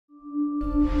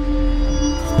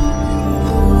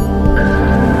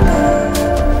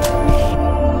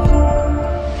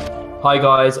Hi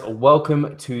guys,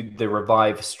 welcome to the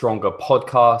Revive Stronger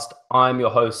podcast. I'm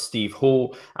your host Steve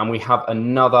Hall, and we have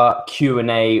another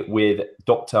Q&A with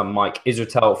Dr. Mike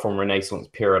Israetel from Renaissance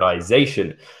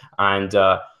Periodization. And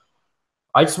I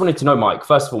just wanted to know, Mike,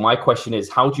 first of all, my question is,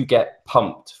 how do you get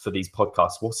pumped for these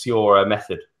podcasts? What's your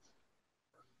method?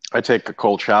 I take a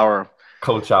cold shower.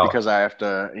 Cold shower. Because I have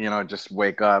to, just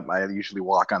wake up. I usually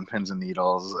walk on pins and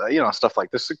needles, stuff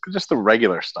like this, just the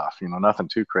regular stuff, nothing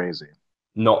too crazy.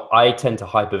 I tend to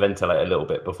hyperventilate a little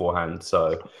bit beforehand,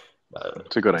 so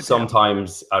it's a good idea.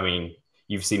 Sometimes, I mean,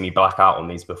 you've seen me black out on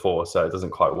these before, so it doesn't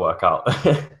quite work out.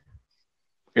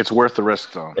 It's worth the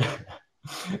risk, though.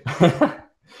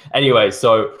 Anyway,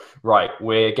 so right,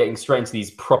 we're getting straight into these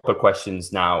proper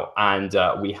questions now, and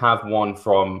we have one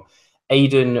from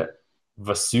Aidan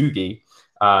Vasugi,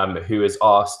 who has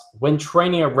asked, when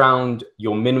training around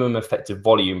your minimum effective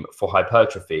volume for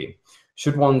hypertrophy,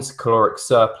 should one's caloric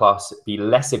surplus be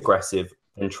less aggressive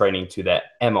than training to their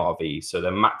MRV, so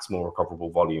their maximal recoverable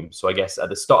volume? So I guess at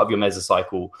the start of your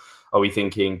mesocycle, are we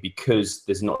thinking because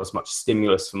there's not as much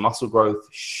stimulus for muscle growth,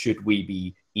 should we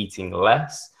be eating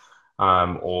less?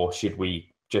 Or should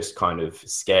we just kind of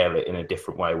scale it in a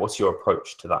different way? What's your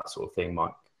approach to that sort of thing,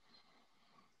 Mike?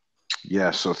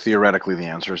 Yeah, so theoretically, the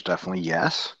answer is definitely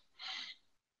yes.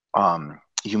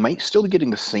 You might still be getting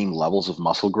the same levels of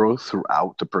muscle growth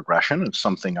throughout the progression. It's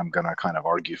something I'm going to kind of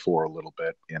argue for a little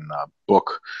bit in a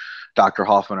book Dr.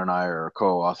 Hoffman and I are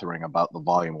co-authoring about the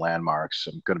volume landmarks.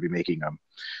 I'm going to be making an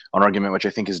argument which I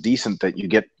think is decent, that you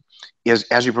get,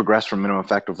 as you progress from minimum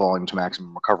effective volume to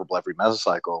maximum recoverable every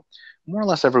mesocycle, more or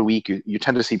less every week, you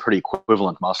tend to see pretty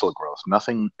equivalent muscle growth.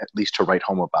 Nothing, at least to write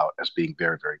home about, as being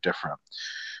very, very different.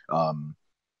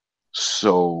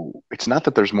 So it's not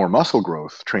that there's more muscle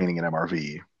growth training in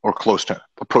MRV or close to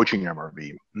approaching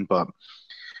MRV, but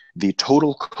the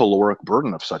total caloric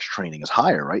burden of such training is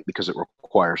higher, right? Because it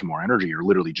requires more energy. You're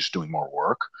literally just doing more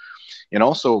work. And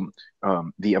also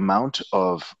the amount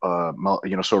of,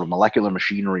 sort of molecular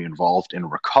machinery involved in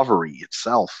recovery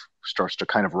itself starts to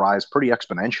kind of rise pretty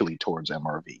exponentially towards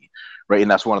MRV, right? And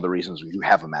that's one of the reasons you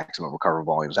have a maximum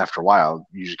recoverable volumes. After a while,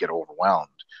 you just get overwhelmed.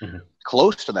 Mm-hmm.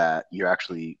 Close to that, you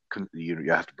actually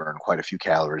you have to burn quite a few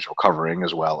calories recovering,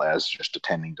 as well as just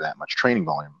attending to that much training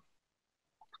volume.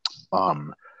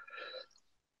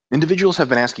 Individuals have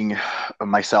been asking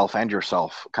myself and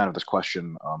yourself kind of this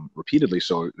question repeatedly,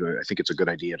 so I think it's a good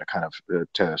idea to kind of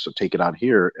take it on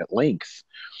here at length.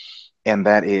 And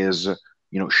that is,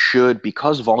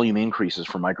 because volume increases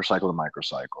from microcycle to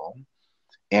microcycle,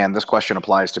 and this question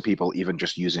applies to people even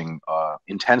just using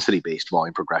intensity-based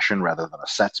volume progression rather than a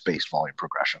sets-based volume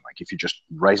progression. Like if you're just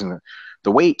raising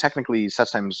the weight, technically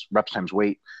sets times reps times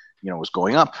weight, is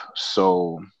going up.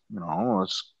 So,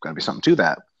 it's got to be something to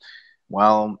that.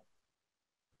 Well,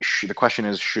 the question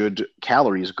is, should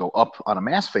calories go up on a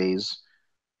mass phase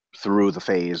through the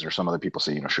phase, or some other people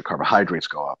say, should carbohydrates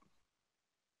go up?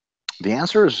 The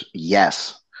answer is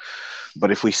yes.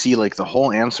 But if we see like the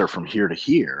whole answer from here to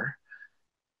here,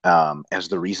 as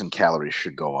the reason calories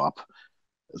should go up,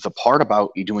 the part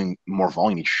about you doing more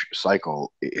volume each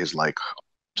cycle is like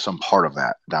some part of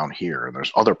that down here. And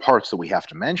there's other parts that we have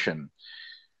to mention.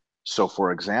 So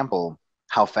for example,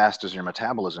 how fast is your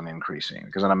metabolism increasing?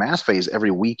 Because in a mass phase,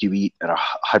 every week you eat at a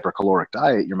hypercaloric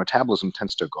diet, your metabolism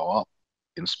tends to go up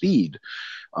in speed,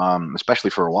 especially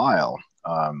for a while.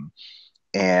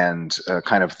 And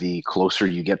kind of the closer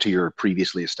you get to your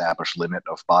previously established limit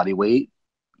of body weight,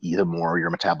 the more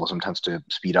your metabolism tends to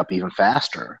speed up even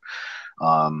faster.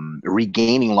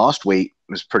 Regaining lost weight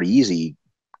is pretty easy.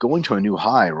 Going to a new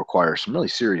high requires some really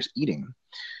serious eating,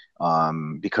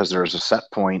 because there's a set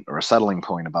point or a settling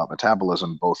point about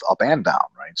metabolism, both up and down,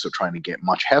 right? So trying to get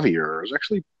much heavier is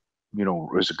actually,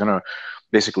 is going to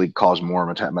basically cause more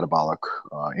metabolic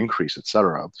increase,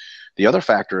 etc. The other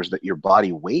factor is that your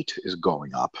body weight is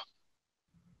going up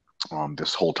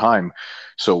this whole time.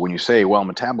 So when you say, well,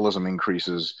 metabolism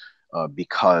increases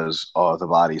because the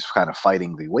body's kind of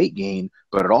fighting the weight gain,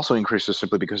 but it also increases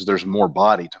simply because there's more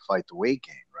body to fight the weight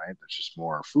gain, right? There's just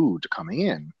more food coming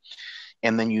in.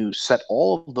 And then you set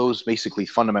all of those basically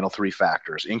fundamental three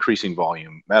factors: increasing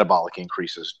volume, metabolic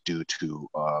increases due to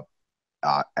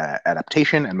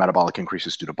adaptation, and metabolic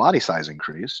increases due to body size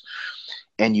increase.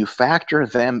 And you factor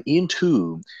them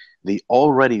into the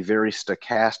already very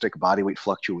stochastic body weight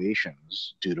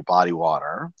fluctuations due to body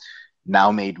water,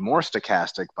 now made more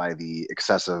stochastic by the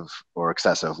excessive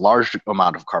large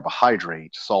amount of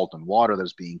carbohydrate, salt, and water that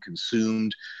is being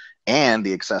consumed, and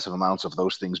the excessive amounts of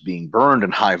those things being burned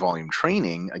in high volume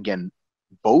training, again,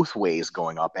 both ways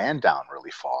going up and down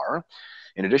really far.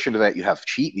 In addition to that, you have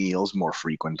cheat meals more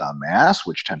frequent en masse,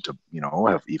 which tend to,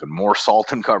 have even more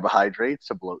salt and carbohydrates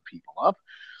to bloat people up.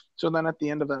 So then at the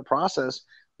end of that process,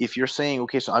 if you're saying,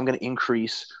 okay, so I'm going to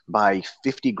increase by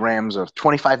 25 grams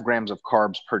of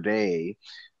carbs per day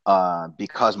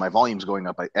because my volume's going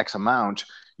up by X amount,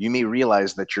 you may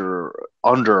realize that you're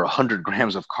under 100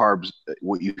 grams of carbs,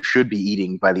 what you should be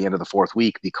eating by the end of the fourth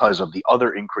week because of the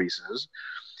other increases.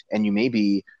 And you may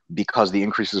be, because the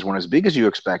increases weren't as big as you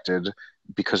expected,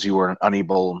 because you were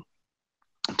unable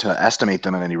to estimate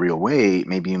them in any real way,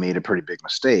 maybe you made a pretty big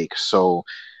mistake. So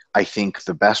I think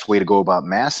the best way to go about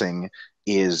massing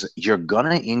is you're going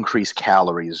to increase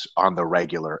calories on the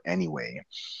regular anyway.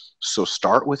 So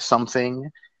start with something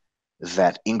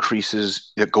that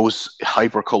goes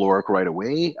hypercaloric right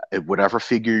away, at whatever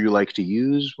figure you like to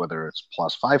use, whether it's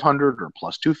plus 500 or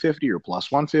plus 250 or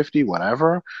plus 150,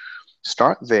 whatever.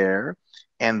 Start there.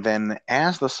 And then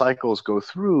as the cycles go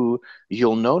through,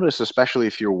 you'll notice, especially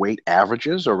if your weight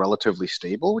averages are relatively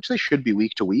stable, which they should be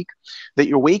week to week, that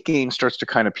your weight gain starts to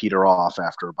kind of peter off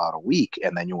after about a week.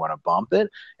 And then you want to bump it.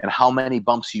 And how many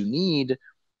bumps you need,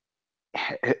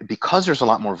 because there's a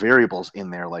lot more variables in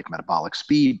there, like metabolic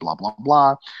speed, blah, blah,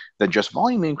 blah, than just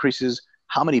volume increases.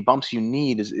 How many bumps you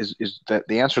need is that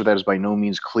the answer to that is by no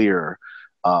means clear.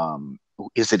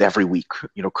 Is it every week?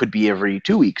 Could be every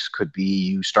 2 weeks. Could be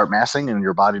you start massing and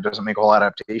your body doesn't make all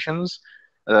adaptations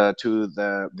to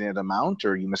the amount,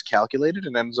 or you miscalculate it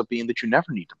and it ends up being that you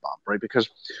never need to bump, right? Because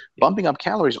bumping up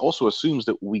calories also assumes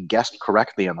that we guessed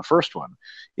correctly on the first one.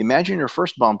 Imagine your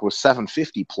first bump was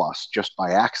 750 plus just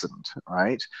by accident,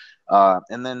 right?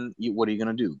 And then what are you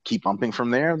going to do? Keep bumping from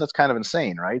there? That's kind of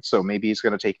insane, right? So maybe it's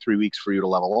going to take 3 weeks for you to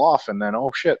level off, and then, oh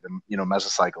shit,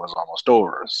 mesocycle is almost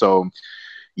over. So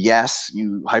yes,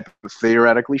 you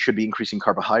theoretically should be increasing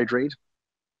carbohydrate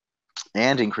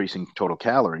and increasing total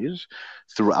calories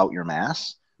throughout your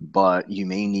mass, but you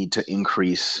may need to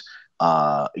increase,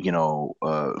 for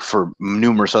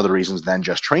numerous other reasons than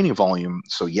just training volume.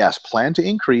 So yes, plan to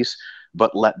increase,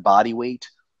 but let body weight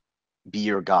be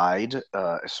your guide,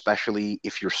 especially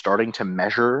if you're starting to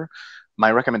measure.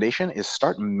 My recommendation is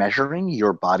start measuring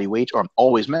your body weight, or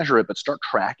always measure it, but start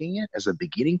tracking it as a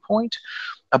beginning point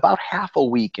about half a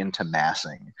week into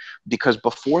massing. Because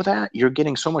before that, you're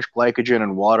getting so much glycogen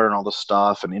and water and all this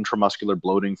stuff and intramuscular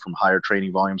bloating from higher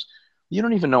training volumes. You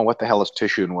don't even know what the hell is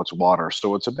tissue and what's water.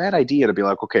 So it's a bad idea to be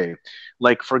like, okay,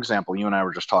 like for example, you and I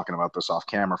were just talking about this off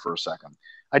camera for a second.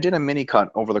 I did a mini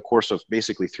cut over the course of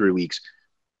basically 3 weeks.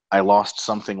 I lost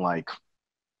something like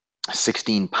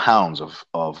 16 pounds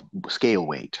of scale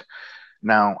weight.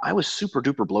 Now, I was super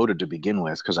duper bloated to begin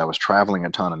with because I was traveling a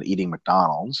ton and eating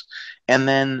McDonald's. And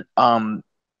then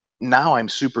now I'm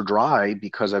super dry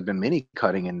because I've been mini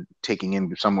cutting and taking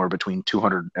in somewhere between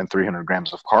 200 and 300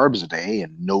 grams of carbs a day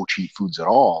and no cheat foods at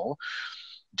all,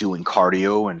 doing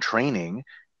cardio and training.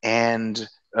 And,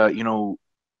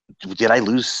 did I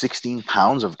lose 16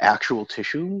 pounds of actual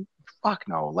tissue? Fuck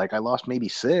no. Like I lost maybe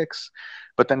 6,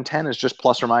 but then 10 is just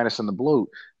plus or minus in the bloat.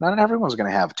 Not everyone's going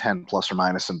to have 10 plus or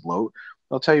minus in bloat.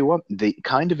 I'll tell you what, the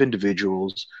kind of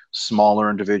individuals, smaller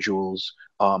individuals,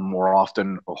 more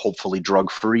often, hopefully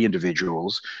drug-free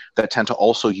individuals that tend to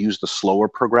also use the slower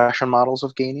progression models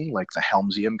of gaining, like the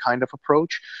Helmsian kind of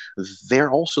approach,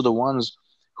 they're also the ones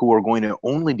who are going to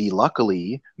only be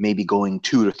luckily maybe going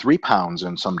 2 to 3 pounds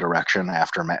in some direction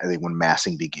after when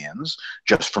massing begins,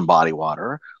 just from body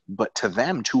water. But to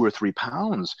them, 2 or 3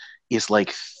 pounds is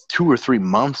like 2 or 3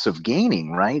 months of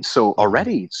gaining, right? So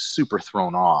already it's super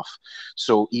thrown off.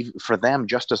 So even for them,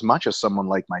 just as much as someone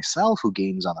like myself who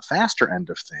gains on the faster end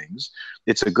of things,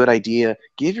 it's a good idea.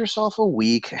 Give yourself a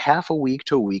week, half a week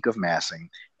to a week of massing,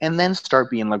 and then start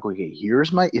being like, okay,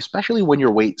 here's especially when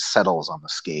your weight settles on the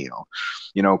scale,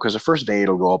 because the first day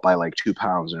it'll go up by like 2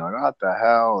 pounds, and you're like, what the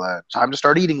hell? Time to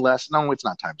start eating less. No, it's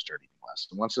not time to start eating less.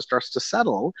 Once it starts to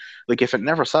settle, like if it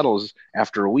never settles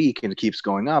after a week and it keeps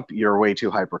going up, you're way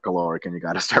too hypercaloric and you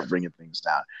got to start bringing things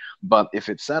down. But if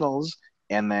it settles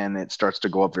and then it starts to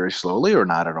go up very slowly or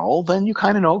not at all, then you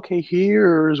kind of know, okay,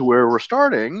 here's where we're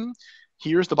starting.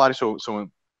 Here's the body. So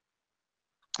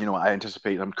I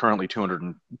anticipate I'm currently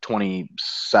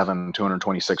 227,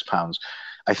 226 pounds.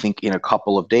 I think in a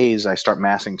couple of days, I start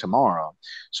massing tomorrow.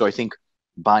 So I think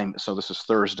so this is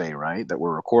Thursday, right? That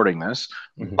we're recording this.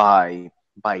 Mm-hmm.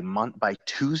 By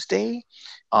Tuesday,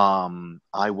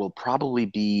 I will probably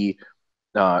be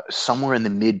somewhere in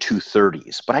the mid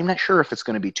 230s, but I'm not sure if it's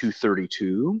going to be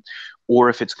 232 or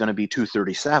if it's going to be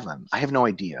 237. I have no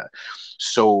idea.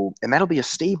 So, and that'll be a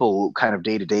stable kind of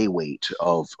day-to-day weight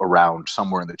of around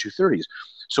somewhere in the 230s.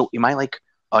 So am I like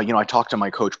I talked to my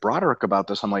coach Broderick about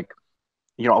this. I'm like,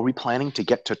 are we planning to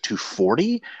get to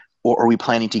 240, or are we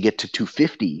planning to get to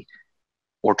 250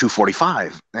 or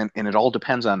 245? And it all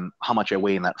depends on how much I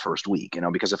weigh in that first week,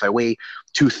 because if I weigh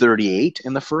 238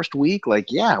 in the first week, like,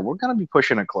 yeah, we're going to be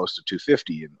pushing it close to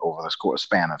 250 over the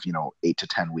span of, 8 to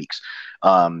 10 weeks.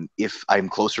 If I'm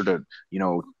closer to,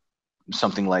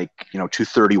 something like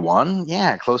 231,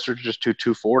 yeah, closer to just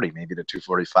 240, maybe to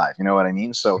 245, you know what I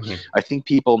mean? So Mhm. I think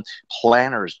people,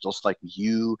 planners just like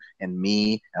you and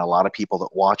me and a lot of people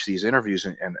that watch these interviews,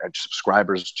 and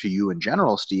subscribers to you in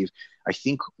general, Steve, I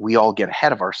think we all get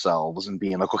ahead of ourselves and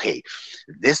being like, okay,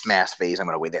 this mass phase I'm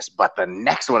going to weigh this, but the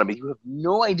next one, I mean, you have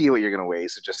no idea what you're going to weigh.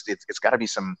 So just it's got to be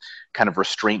some kind of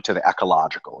restraint to the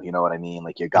ecological, you know what I mean?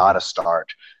 Like, you got to Mhm.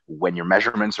 start when your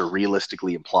measurements are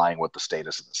realistically implying what the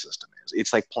status of the system is.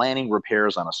 It's like planning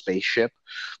repairs on a spaceship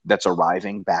that's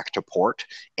arriving back to port,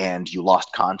 and you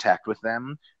lost contact with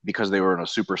them because they were in a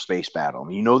super space battle. I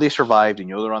mean, they survived, and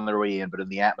they're on their way in, but in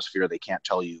the atmosphere, they can't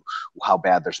tell you how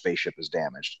bad their spaceship is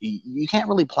damaged. You can't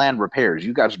really plan repairs.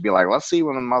 You guys should be like, let's see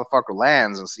when the motherfucker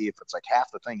lands and see if it's like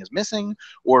half the thing is missing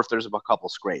or if there's a couple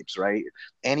scrapes, right?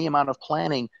 Any amount of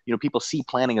planning, people see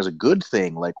planning as a good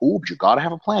thing. Like, oh, but you got to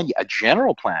have a plan, a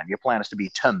general plan. Your plan is to be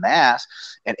to mass,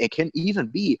 and it can even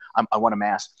be, I want to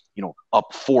mass,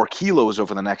 up 4 kilos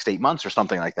over the next 8 months or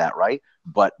something like that, right?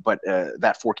 But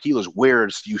that 4 kilos, where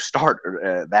you start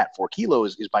that 4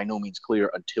 kilos is by no means clear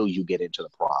until you get into the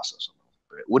process.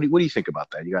 What do you think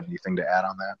about that? You got anything to add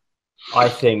on that? I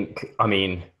think, I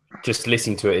mean, just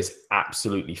listening to it is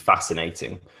absolutely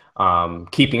fascinating.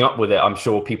 Keeping up with it, I'm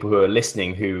sure people who are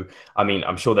listening, I mean,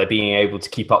 I'm sure they're being able to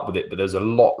keep up with it, but there's a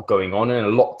lot going on and a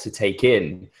lot to take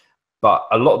in. But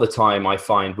a lot of the time I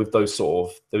find with those,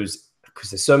 because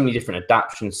there's so many different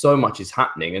adaptations, so much is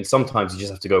happening. And sometimes you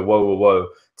just have to go, whoa, whoa, whoa,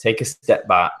 take a step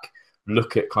back,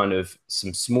 look at kind of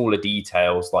some smaller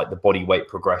details like the body weight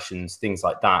progressions, things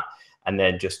like that, and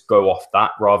then just go off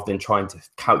that rather than trying to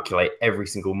calculate every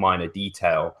single minor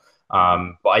detail.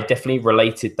 But I definitely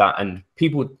related that, and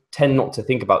people tend not to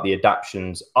think about the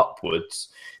adaptations upwards.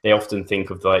 They often think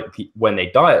of like when they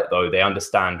diet, though, they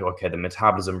understand, okay, the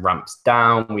metabolism ramps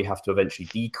down. We have to eventually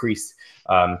decrease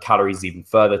calories even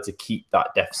further to keep that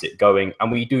deficit going.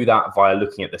 And we do that via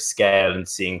looking at the scale and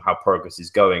seeing how progress is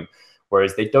going.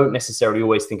 Whereas they don't necessarily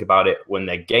always think about it when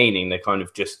they're gaining. They kind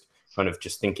of just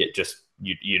think it just,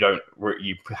 you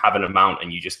have an amount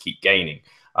and you just keep gaining.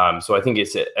 So I think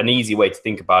it's an easy way to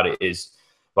think about it is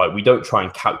like, we don't try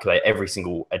and calculate every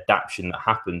single adaptation that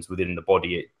happens within the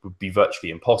body. It would be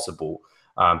virtually impossible.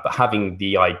 But having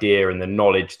the idea and the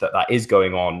knowledge that that is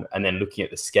going on, and then looking at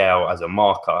the scale as a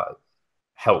marker,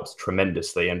 helps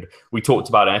tremendously. And we talked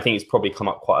about it. I think it's probably come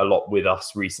up quite a lot with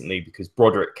us recently because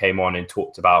Broderick came on and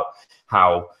talked about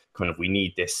how kind of we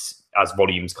need this, as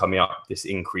volumes coming up, this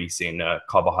increase in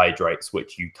carbohydrates,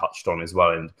 which you touched on as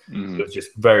well. And it was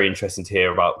just very interesting to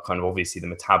hear about kind of, obviously the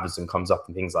metabolism comes up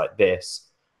and things like this.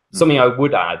 Something I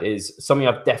would add is something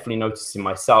I've definitely noticed in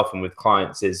myself and with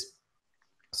clients is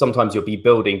sometimes you'll be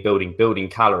building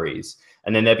calories.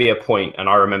 And then there'll be a point, and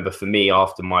I remember for me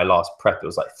after my last prep, it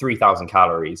was like 3,000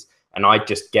 calories, and I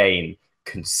just gain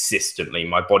consistently.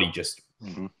 My body just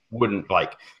wouldn't,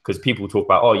 like, because people talk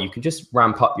about, oh, you can just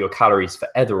ramp up your calories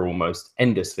forever almost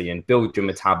endlessly and build your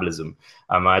metabolism.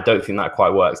 I don't think that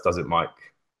quite works, does it, Mike?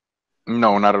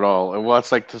 No, not at all. Well,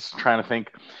 it's like just trying to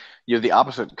think. The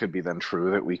opposite could be then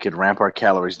true, that we could ramp our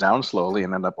calories down slowly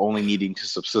and end up only needing to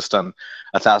subsist on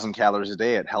 1,000 calories a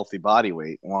day at healthy body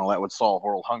weight. Well, that would solve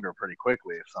world hunger pretty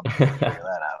quickly if somebody could figure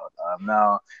that out.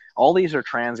 Now, all these are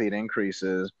transient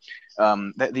increases.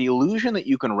 The illusion that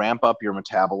you can ramp up your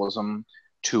metabolism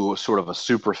to a sort of a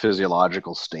super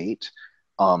physiological state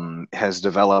has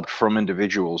developed from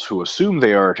individuals who assume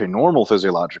they are at a normal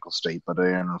physiological state, but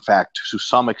are in fact to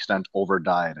some extent over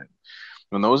dieted.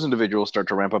 When those individuals start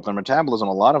to ramp up their metabolism,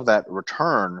 a lot of that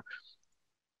return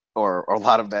or a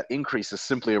lot of that increase is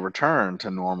simply a return to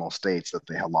normal states that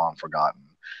they had long forgotten.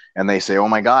 And they say, oh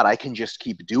my God, I can just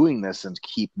keep doing this and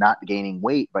keep not gaining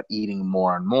weight, but eating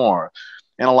more and more.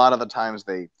 And a lot of the times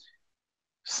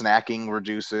snacking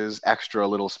reduces, extra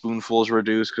little spoonfuls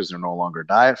reduce because they're no longer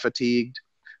diet fatigued.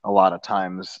 A lot of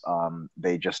times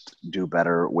they just do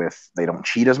better they don't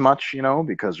cheat as much,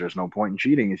 because there's no point in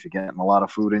cheating if you're getting a lot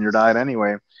of food in your diet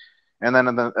anyway. And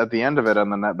then at the end of it, on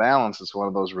the net balance, it's one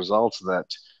of those results that,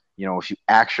 if you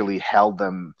actually held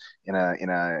them in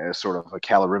a sort of a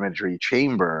calorimetry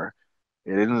chamber,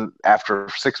 it didn't, after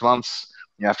 6 months,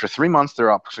 after 3 months,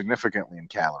 they're up significantly in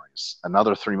calories.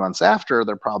 Another 3 months after,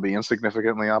 they're probably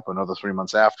insignificantly up. Another 3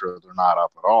 months after, they're not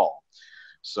up at all.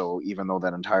 So even though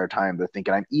that entire time they're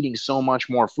thinking, I'm eating so much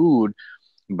more food,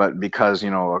 But because,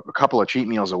 a couple of cheat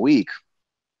meals a week,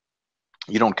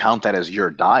 you don't count that as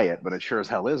your diet, but it sure as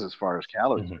hell is as far as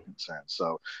calories are concerned.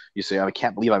 So you say, I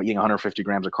can't believe I'm eating 150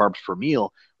 grams of carbs per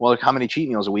meal. Well, like, how many cheat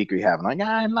meals a week are you having? Like,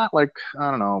 I'm not like, I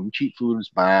don't know, cheat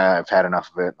foods, I've had enough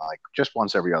of it, like just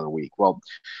once every other week. Well,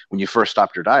 when you first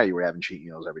stopped your diet, you were having cheat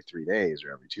meals every 3 days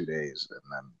or every 2 days. And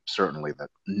then certainly the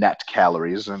net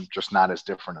calories are just not as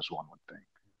different as one would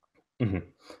think.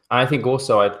 I think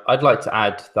also I'd like to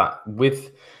add that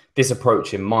with this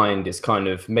approach in mind is kind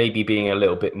of maybe being a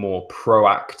little bit more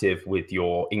proactive with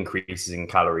your increases in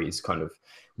calories, kind of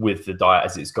with the diet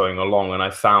as it's going along. And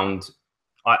I found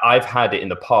I've had it in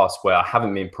the past where I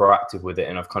haven't been proactive with it,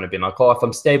 and I've kind of been like, oh, if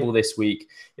I'm stable this week,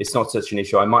 it's not such an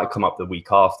issue. I might come up the week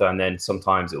after, and then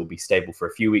sometimes it will be stable for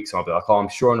a few weeks. And I'll be like, oh, I'm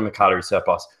sure I'm a calorie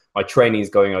surplus. My training is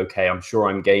going okay. I'm sure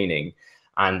I'm gaining.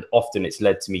 And often it's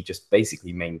led to me just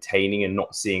basically maintaining and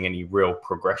not seeing any real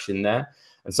progression there.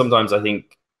 And sometimes I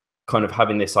think kind of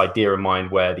having this idea in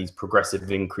mind where these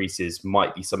progressive increases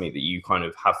might be something that you kind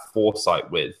of have foresight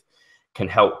with can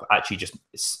help actually just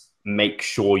make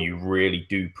sure you really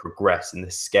do progress and the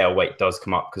scale weight does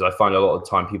come up. Because I find a lot of the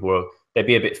time they'd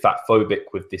be a bit fat phobic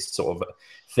with this sort of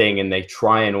thing, and they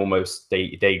try and almost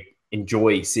they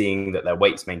enjoy seeing that their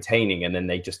weight's maintaining, and then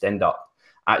they just end up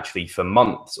actually for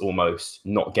months almost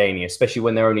not gaining, especially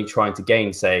when they're only trying to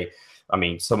gain, say, I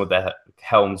mean, some of their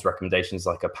Helms recommendations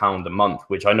like 1 pound a month,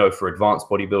 which I know for advanced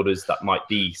bodybuilders that might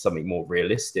be something more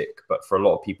realistic, but for a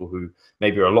lot of people who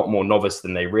maybe are a lot more novice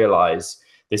than they realize,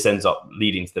 this ends up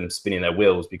leading to them spinning their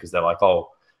wheels because they're like,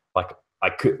 oh, like I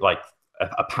could, like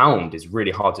a pound is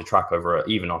really hard to track over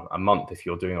even on a month if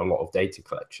you're doing a lot of data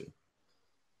collection.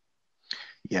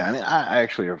 Yeah, I mean, I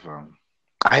actually have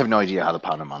I have no idea how the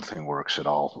pound a month thing works at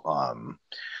all.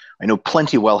 I know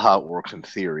plenty well how it works in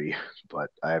theory, but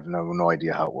I have no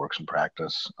idea how it works in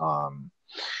practice.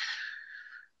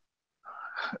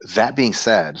 That being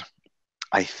said,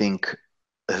 I think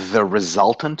the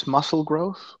resultant muscle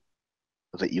growth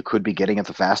that you could be getting at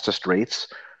the fastest rates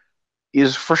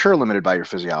is for sure limited by your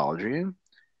physiology.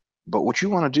 But what you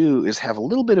want to do is have a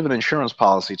little bit of an insurance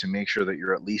policy to make sure that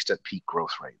you're at least at peak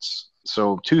growth rates.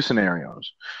 So 2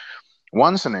 scenarios.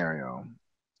 One scenario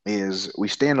is we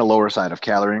stay on the lower side of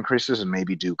calorie increases and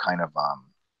maybe do kind of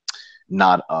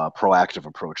not a proactive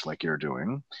approach like you're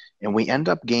doing. And we end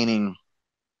up gaining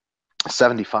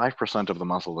 75% of the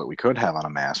muscle that we could have on a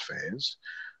mass phase,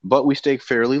 but we stay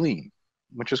fairly lean,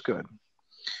 which is good.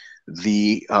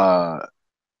 The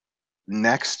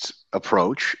next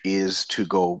approach is to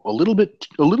go a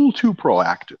little too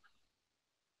proactive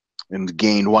and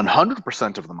gain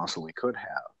 100% of the muscle we could have,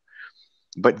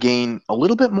 but gain a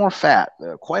little bit more fat,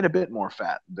 quite a bit more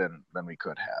fat than we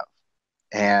could have.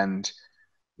 And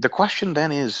the question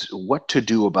then is what to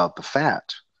do about the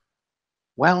fat.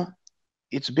 Well,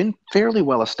 it's been fairly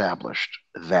well established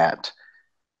that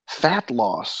fat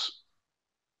loss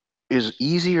is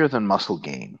easier than muscle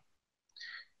gain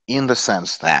in the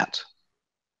sense that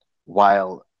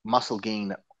while muscle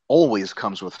gain always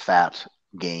comes with fat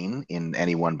gain in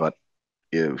anyone but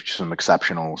some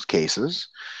exceptional cases,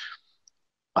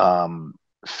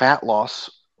 fat loss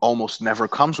almost never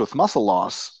comes with muscle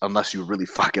loss unless you really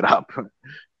fuck it up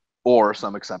or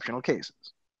some exceptional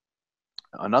cases.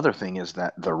 Another thing is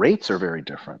that the rates are very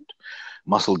different.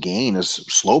 Muscle gain is a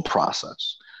slow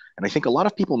process. And I think a lot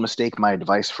of people mistake my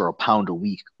advice for a pound a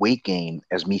week weight gain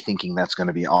as me thinking that's going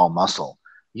to be all muscle.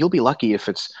 You'll be lucky if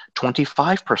it's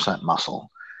 25%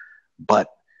 muscle. But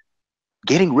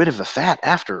getting rid of the fat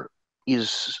after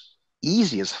is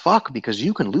easy as fuck because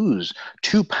you can lose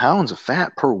 2 pounds of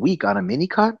fat per week on a mini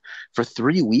cut for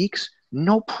 3 weeks.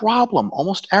 No problem.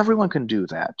 Almost everyone can do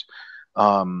that.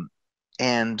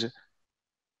 And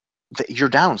you're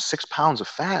down 6 pounds of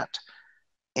fat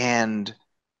and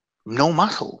no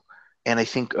muscle. And I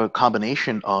think a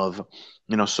combination of,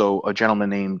 so a gentleman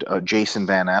named Jason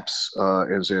Van Epps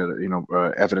is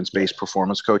evidence-based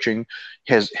performance coaching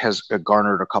has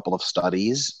garnered a couple of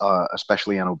studies,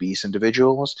 especially on obese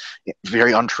individuals,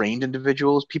 very untrained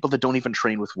individuals, people that don't even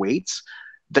train with weights,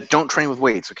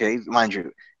 okay, mind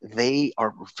you, they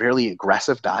are fairly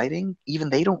aggressive dieting. Even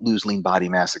they don't lose lean body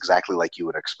mass exactly like you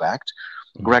would expect.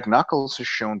 Greg Nuckols has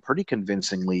shown pretty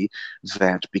convincingly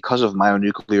that because of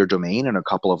myonuclear domain and a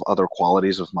couple of other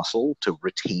qualities of muscle to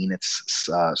retain its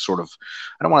sort of,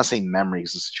 I don't want to say memory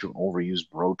because it's such an overused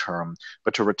bro term,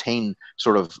 but to retain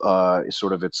sort of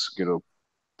its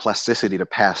plasticity to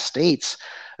past states,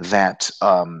 that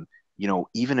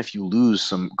even if you lose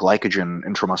some glycogen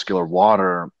intramuscular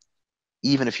water,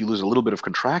 even if you lose a little bit of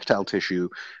contractile tissue,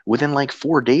 within like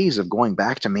 4 days of going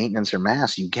back to maintenance or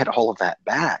mass, you get all of that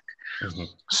back.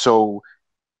 So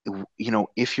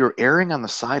if you're erring on the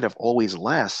side of always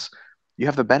less, you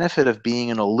have the benefit of being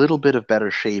in a little bit of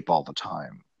better shape all the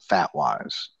time, fat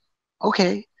wise.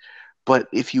 Okay. But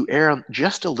if you err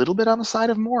just a little bit on the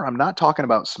side of more, I'm not talking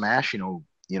about smash, an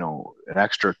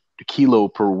extra kilo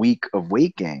per week of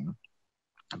weight gain,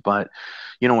 but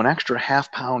an extra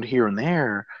half pound here and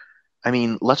there. I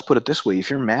mean, let's put it this way. If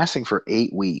you're massing for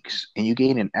 8 weeks and you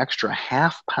gain an extra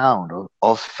half pound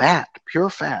of fat,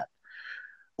 pure fat,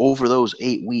 over those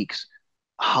 8 weeks,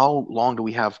 how long do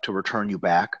we have to return you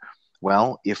back?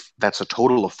 Well, if that's a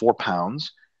total of 4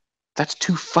 pounds, that's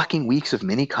 2 fucking weeks of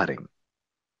mini cutting.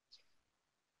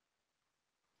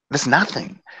 That's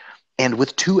nothing. And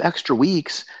with 2 extra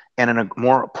weeks and in a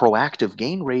more proactive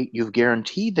gain rate, you've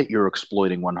guaranteed that you're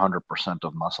exploiting 100%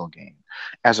 of muscle gain,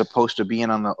 as opposed to being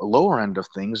on the lower end of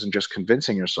things and just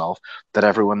convincing yourself that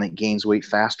everyone that gains weight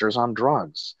faster is on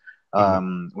drugs,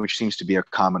 which seems to be a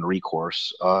common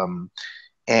recourse.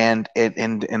 And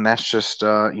that's just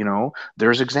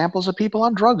there's examples of people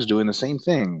on drugs doing the same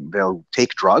thing. They'll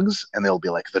take drugs and they'll be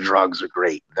like, the drugs are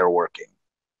great, they're working,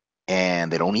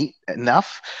 and they don't eat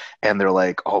enough, and they're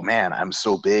like, oh man, I'm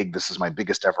so big, this is my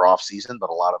biggest ever off season, but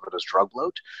a lot of it is drug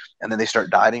bloat. And then they start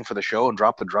dieting for the show and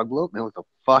drop the drug bloat, and they look the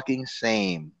fucking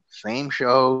same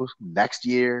show next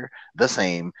year, the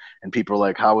same. And people are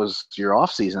like, how was your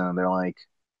off season? And they're like,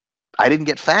 I didn't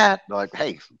get fat. They're like,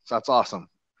 hey, that's awesome,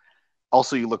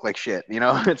 also you look like shit.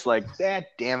 It's like,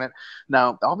 damn it.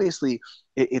 Now obviously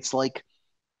it's like,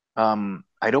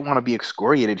 I don't want to be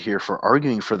excoriated here for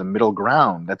arguing for the middle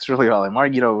ground. That's really all I'm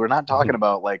arguing. We're not talking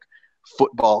about like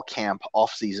football camp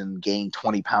off season gain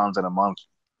 20 pounds in a month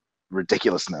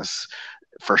ridiculousness,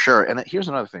 for sure. And here's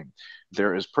another thing: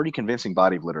 there is pretty convincing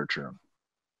body literature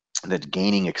that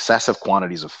gaining excessive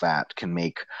quantities of fat can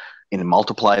make, and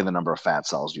multiply the number of fat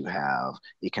cells you have,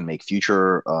 it can make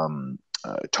future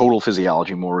total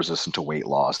physiology more resistant to weight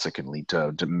loss. That can lead to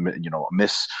a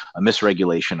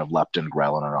misregulation of leptin,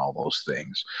 ghrelin, and all those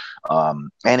things.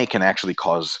 And it can actually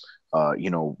cause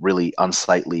really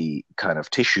unsightly kind of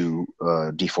tissue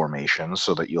deformation,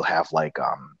 so that you'll have like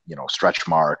stretch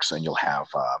marks, and you'll have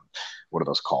what are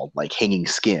those called, like hanging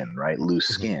skin, right? Loose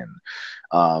skin.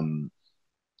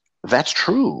 That's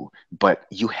true, but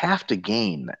you have to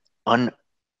gain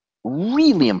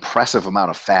really impressive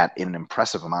amount of fat in an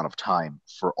impressive amount of time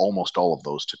for almost all of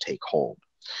those to take hold.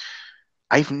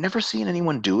 I've never seen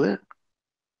anyone do it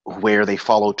where they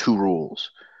follow two rules: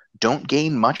 don't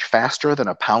gain much faster than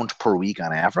a pound per week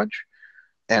on average,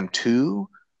 and two,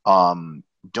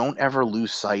 don't ever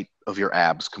lose sight of your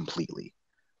abs completely.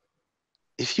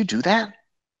 If you do that,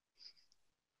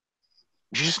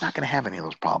 you're just not going to have any of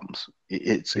those problems.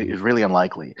 It's really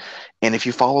unlikely. And if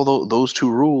you follow those two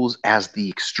rules as the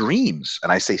extremes,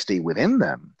 and I say stay within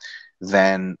them,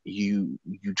 then you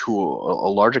to a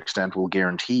large extent will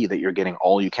guarantee that you're getting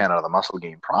all you can out of the muscle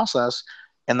gain process.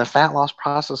 And the fat loss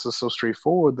process is so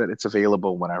straightforward that it's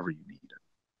available whenever you need it.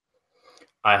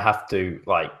 I have to,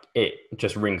 like, it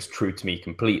just rings true to me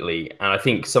completely. And I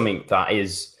think something that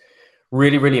is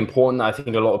really, really important, I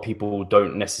think a lot of people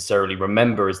don't necessarily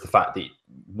remember, is the fact that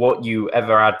what you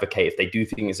ever advocate, if they do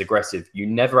things aggressive, you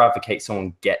never advocate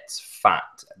someone gets fat.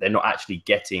 They're not actually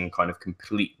getting kind of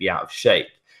completely out of shape.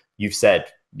 You've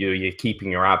said you're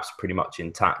keeping your abs pretty much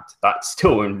intact. That's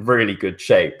still in really good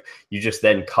shape. You just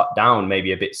then cut down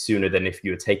maybe a bit sooner than if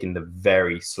you were taking the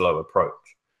very slow approach.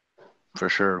 For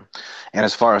sure. And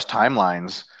as far as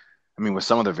timelines, I mean, with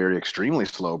some of the very extremely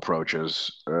slow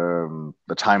approaches, the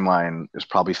timeline is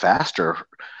probably faster.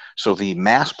 So the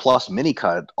mass plus mini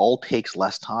cut all takes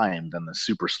less time than the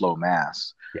super slow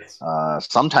mass. Yes.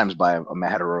 Sometimes by a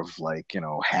matter of like,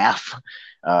 half.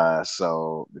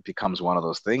 So it becomes one of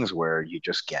those things where you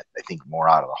just get, I think, more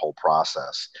out of the whole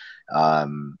process. I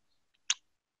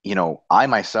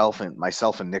myself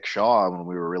and Nick Shaw, when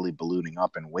we were really ballooning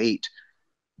up in weight,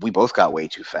 we both got way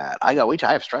too fat. I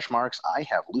have stretch marks. I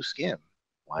have loose skin.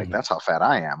 Like, that's how fat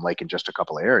I am, like in just a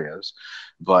couple of areas.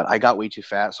 But I got way too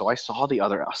fat. So I saw the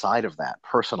other side of that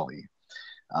personally.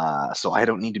 So I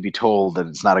don't need to be told that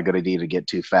it's not a good idea to get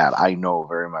too fat. I know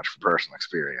very much from personal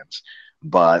experience.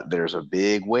 But there's a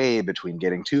big way between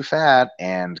getting too fat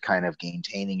and kind of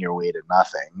maintaining your weight at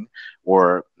nothing,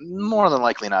 or more than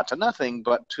likely not to nothing,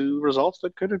 but to results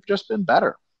that could have just been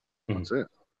better. That's it.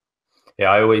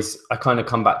 Yeah, I kind of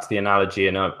come back to the analogy,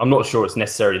 and I'm not sure it's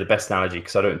necessarily the best analogy,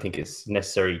 because I don't think it's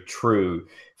necessarily true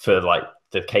for like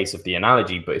the case of the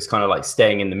analogy, but it's kind of like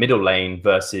staying in the middle lane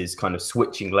versus kind of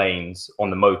switching lanes on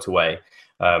the motorway.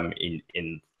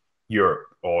 In Europe,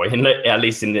 or at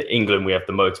least in England, we have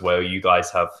the motorway, or you guys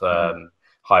have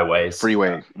highways.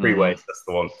 Freeways. That's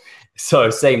the one. So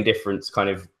same difference, kind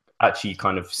of actually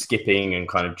kind of skipping and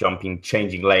kind of jumping,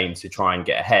 changing lanes to try and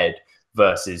get ahead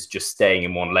versus just staying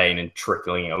in one lane and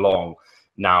trickling along.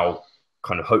 Now,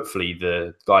 kind of hopefully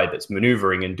the guy that's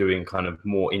maneuvering and doing kind of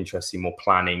more interesting, more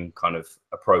planning kind of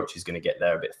approach is going to get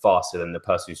there a bit faster than the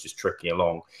person who's just trickling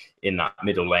along in that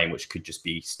middle lane, which could just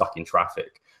be stuck in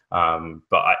traffic.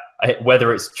 But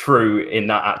whether it's true in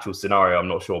that actual scenario, I'm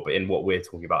not sure. But in what we're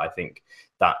talking about, I think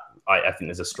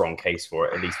there's a strong case for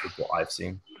it, at least with what I've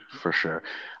seen. For sure.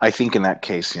 I think in that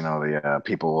case, the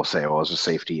people will say, it's a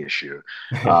safety issue.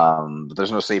 But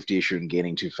there's no safety issue in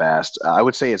gaining too fast. I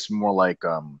would say it's more like,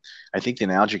 I think the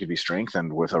analogy could be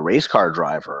strengthened with a race car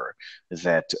driver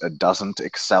that doesn't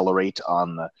accelerate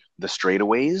on the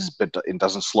straightaways, but it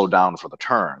doesn't slow down for the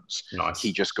turns. Nice.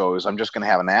 He just goes, I'm just going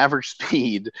to have an average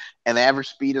speed, and the average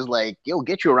speed is like, it'll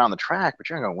get you around the track, but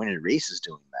you're not going to win any races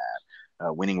doing that.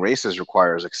 Winning races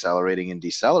requires accelerating and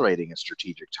decelerating at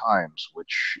strategic times,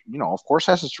 which, of course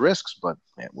has its risks, but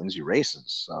it wins you races.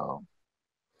 So,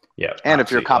 yeah. And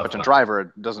if you're a competent driver, it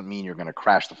doesn't mean you're going to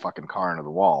crash the fucking car into the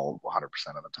wall 100%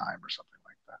 of the time or something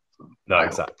like that. So, no,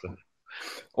 exactly.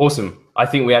 Awesome. I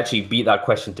think we actually beat that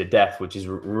question to death, which is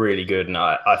really good. And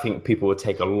I think people will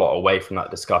take a lot away from that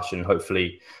discussion.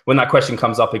 Hopefully, when that question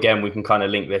comes up again, we can kind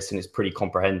of link this, and it's pretty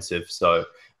comprehensive. So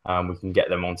we can get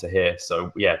them onto here.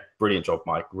 So yeah, brilliant job,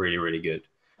 Mike. Really, really good.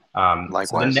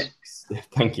 Likewise. So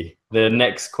thank you. The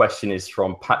next question is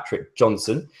from Patrick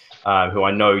Johnson, who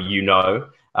I know you know,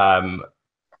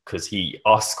 because he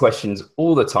asks questions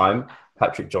all the time.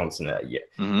 Patrick Johnson,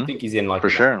 I think he's in like for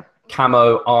sure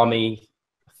camo army.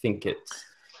 I think it's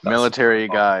military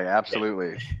guy.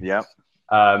 Absolutely. Yeah.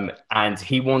 And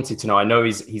he wanted to know. I know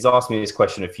he's asked me this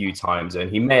question a few times,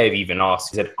 and he may have even asked.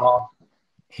 He said,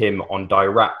 him on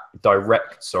direct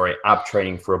ab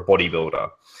training for a bodybuilder.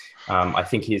 I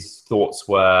think his thoughts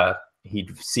were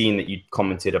he'd seen that you'd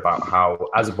commented about how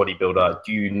as a bodybuilder,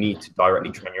 do you need to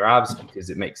directly train your abs because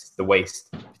it makes the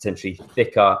waist potentially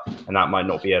thicker, and that might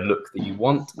not be a look that you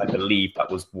want. I believe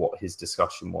that was what his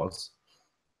discussion was.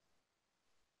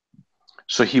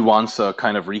 So he wants a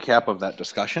kind of recap of that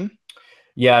discussion?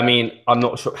 Yeah, I mean, I'm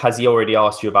not sure. Has he already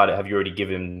asked you about it? Have you already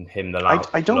given him the lowdown?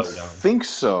 I don't think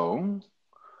so.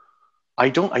 I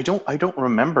don't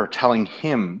remember telling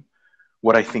him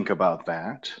what I think about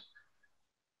that.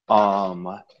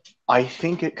 I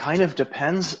think it kind of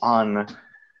depends on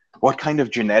what kind of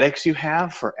genetics you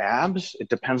have for abs. It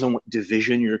depends on what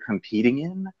division you're competing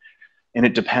in, and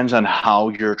it depends on how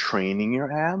you're training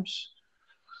your abs.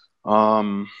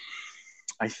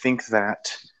 I think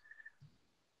that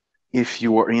if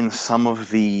you are in some of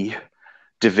the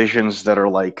divisions that are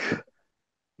like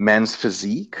men's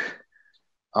physique,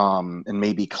 and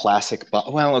maybe classic,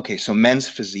 so men's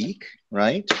physique,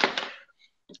 right?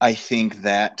 I think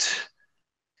that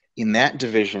in that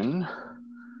division,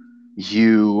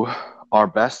 you are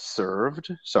best served.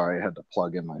 Sorry, I had to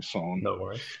plug in my phone. No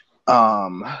worries.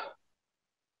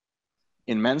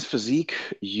 In men's physique,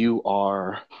 you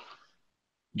are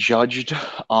judged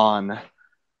on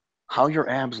how your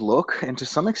abs look, and to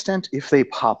some extent, if they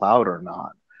pop out or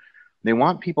not. They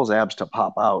want people's abs to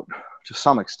pop out to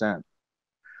some extent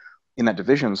in that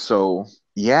division. So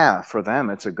yeah, for them,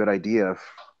 it's a good idea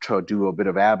to do a bit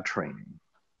of ab training.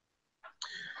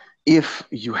 If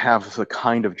you have the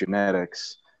kind of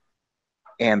genetics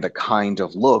and the kind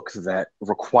of look that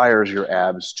requires your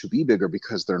abs to be bigger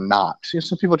because they're not.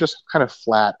 Some people just kind of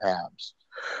flat abs.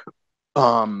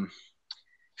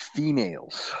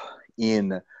 Females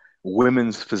in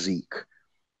women's physique,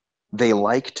 they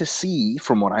like to see,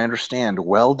 from what I understand,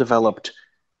 well-developed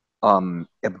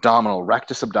abdominal,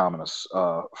 rectus abdominis,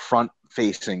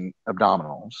 front-facing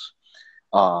abdominals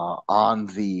on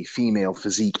the female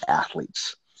physique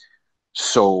athletes.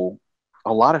 So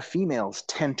a lot of females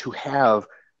tend to have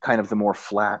kind of the more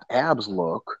flat abs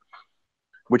look,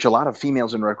 which a lot of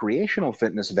females in recreational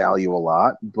fitness value a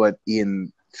lot, but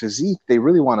in physique, they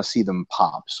really want to see them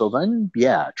pop. So then,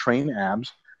 yeah, train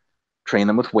abs, train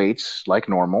them with weights like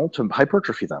normal to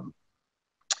hypertrophy them.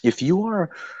 If you are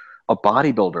a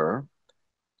bodybuilder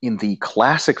in the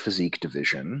classic physique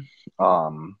division,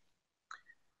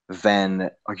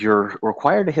 then you're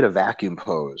required to hit a vacuum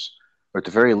pose, or at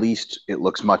the very least, it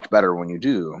looks much better when you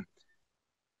do.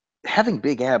 Having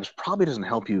big abs probably doesn't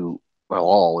help you at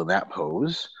all in that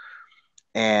pose,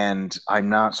 and I'm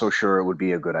not so sure it would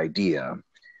be a good idea.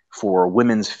 For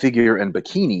women's figure and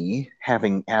bikini,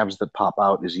 having abs that pop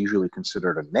out is usually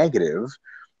considered a negative.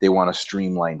 They want a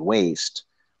streamlined waist.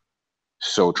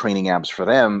 So training abs for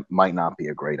them might not be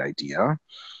a great idea.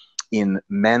 In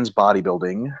men's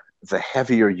bodybuilding, the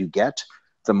heavier you get,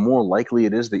 the more likely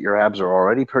it is that your abs are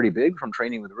already pretty big from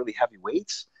training with really heavy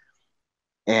weights.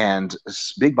 And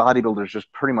big bodybuilders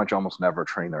just pretty much almost never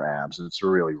train their abs. It's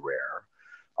really rare.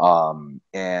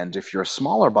 And if you're a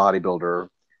smaller bodybuilder,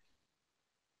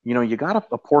 you got to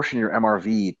apportion your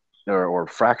MRV or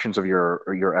fractions of your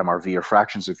MRV or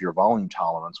fractions of your volume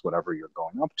tolerance, whatever you're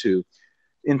going up to,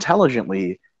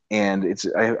 intelligently. And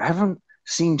I haven't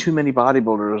seen too many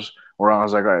bodybuilders where I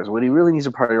was like, all right, so what he really needs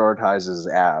to prioritize is his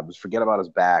abs. Forget about his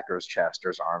back or his chest or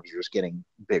his arms. You're just getting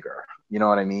bigger. You know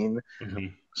what I mean? Mm-hmm.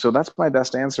 So that's my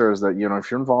best answer, is that, if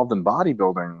you're involved in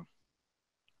bodybuilding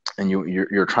and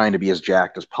you're trying to be as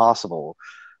jacked as possible,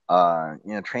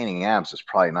 training abs is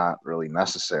probably not really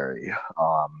necessary,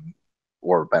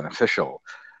 or beneficial.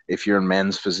 If you're in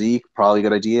men's physique, probably a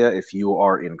good idea. If you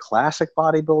are in classic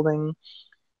bodybuilding,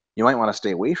 you might want to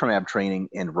stay away from ab training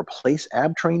and replace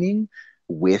ab training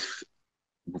with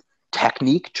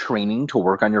technique training to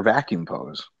work on your vacuum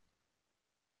pose.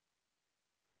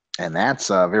 And that's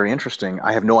very interesting.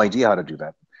 I have no idea how to do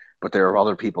that, but there are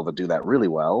other people that do that really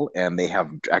well, and they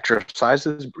have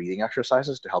exercises, breathing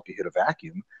exercises to help you hit a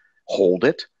vacuum, hold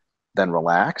it, then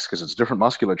relax, because it's different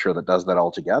musculature that does that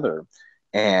all together,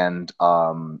 and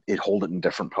it hold it in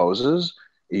different poses.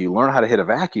 You learn how to hit a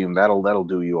vacuum, that'll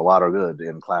do you a lot of good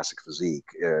in classic physique.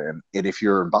 And if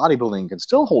you're in bodybuilding and can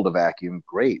still hold a vacuum,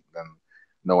 great. Then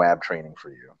no ab training for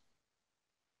you.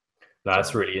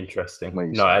 That's So, really interesting. what do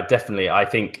you No, say? definitely. I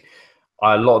think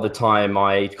a lot of the time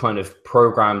I kind of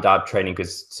programmed ab training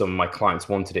because some of my clients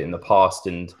wanted it in the past.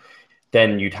 And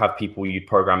then you'd have people, you'd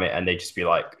program it and they'd just be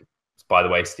like, by the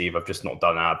way, Steve, I've just not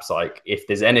done abs. Like, if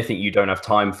there's anything you don't have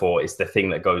time for, it's the thing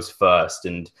that goes first.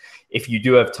 And if you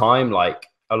do have time, like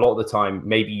a lot of the time,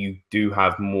 maybe you do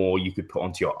have more you could put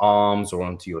onto your arms or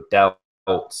onto your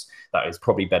delts that is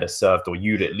probably better served, or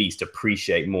you'd at least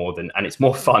appreciate more than, and it's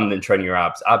more fun than training your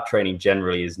abs. Ab training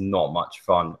generally is not much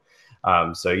fun.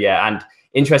 So yeah, and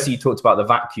interesting you talked about the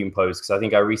vacuum pose, because I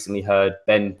think I recently heard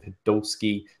Ben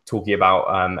Podolsky talking about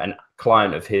an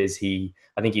client of his.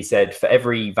 I think he said, for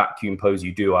every vacuum pose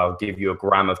you do, I'll give you a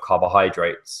gram of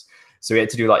carbohydrates. So we had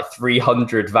to do like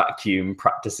 300 vacuum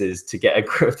practices to get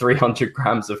 300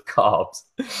 grams of carbs.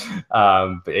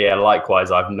 But yeah, likewise,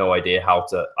 I have no idea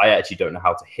I actually don't know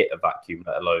how to hit a vacuum,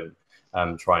 let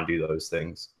alone try and do those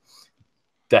things.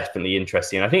 Definitely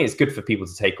interesting. And I think it's good for people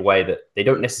to take away that they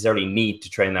don't necessarily need to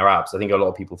train their abs. I think a lot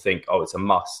of people think, oh, it's a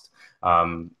must.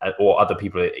 Or other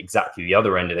people are exactly the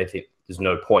other end and they think there's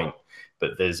no point.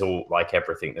 But there's like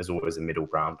everything, there's always a middle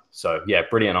ground. So yeah,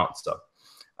 brilliant answer.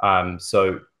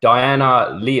 So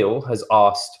Diana Leal has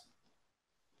asked,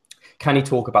 can you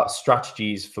talk about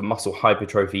strategies for muscle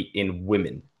hypertrophy in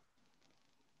women?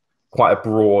 Quite a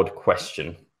broad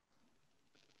question.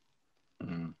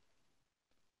 Mm.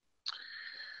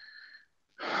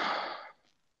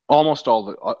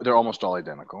 They're almost all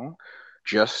identical.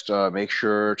 Just make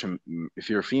sure to, if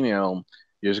you're a female,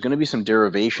 there's going to be some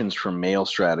derivations from male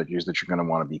strategies that you're going to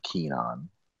want to be keen on.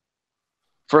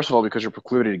 First of all, because your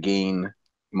proclivity to gain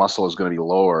muscle is going to be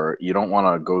lower, you don't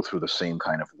want to go through the same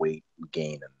kind of weight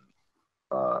gain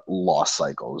and loss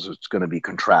cycles. It's going to be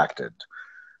contracted.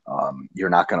 You're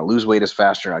not going to lose weight as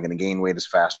fast. You're not going to gain weight as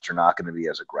fast. You're not going to be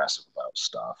as aggressive about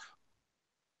stuff.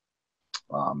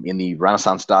 In the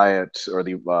Renaissance diet, or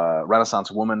the Renaissance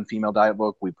woman female diet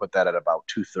book, we put that at about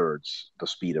 2/3 the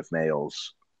speed of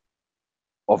males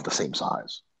of the same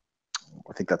size.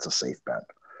 I think that's a safe bet.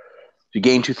 If you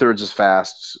gain 2/3 as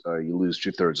fast, you lose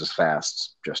 2/3 as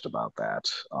fast, just about that.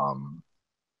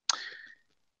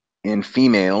 In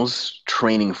females,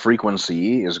 training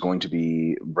frequency is going to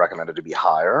be recommended to be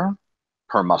higher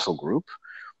per muscle group,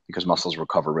 because muscles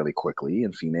recover really quickly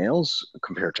in females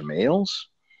compared to males.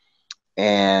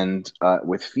 And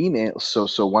with females,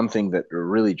 so one thing that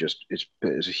really just is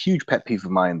a huge pet peeve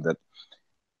of mine, that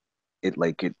it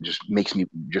just makes me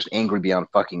just angry beyond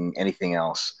fucking anything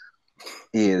else,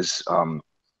 is and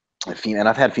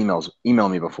I've had females email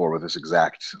me before with this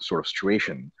exact sort of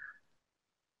situation.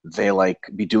 They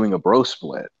be doing a bro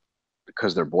split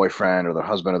because their boyfriend or their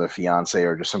husband or their fiance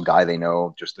or just some guy they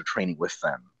know, just they're training with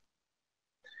them.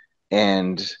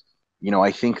 And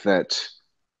I think that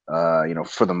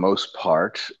for the most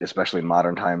part, especially in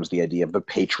modern times, the idea of the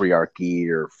patriarchy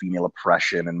or female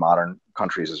oppression in modern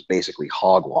countries is basically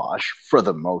hogwash for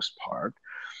the most part.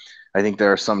 I think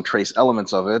there are some trace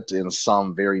elements of it in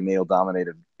some very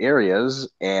male-dominated areas,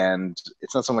 and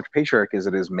it's not so much patriarchy as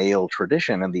it is male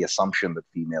tradition and the assumption that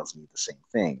females need the same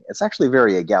thing. It's actually a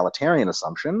very egalitarian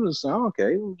assumption. It's,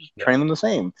 okay, we'll just train them the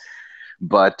same.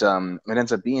 But it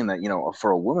ends up being that,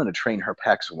 for a woman to train her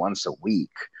pecs once a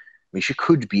week, mean, she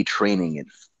could be training it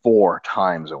 4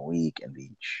 times a week and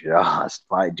be just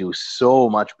might do so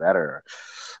much better,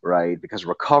 right? Because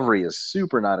recovery is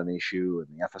super not an issue,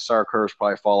 and the FSR curves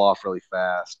probably fall off really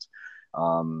fast.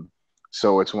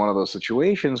 So it's one of those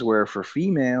situations where for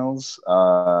females,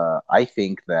 I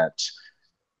think that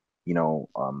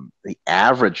the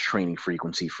average training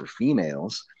frequency for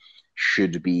females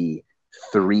should be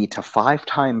 3 to 5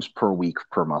 times per week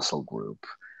per muscle group,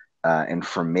 and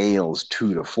for males,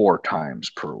 2 to 4 times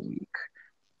per week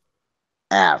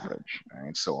average.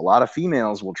 Right? So a lot of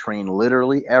females will train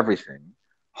literally everything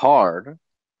hard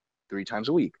 3 times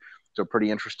a week. So a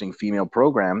pretty interesting female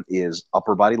program is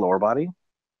upper body, lower body,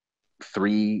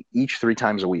 each 3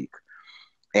 times a week,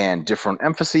 and different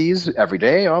emphases every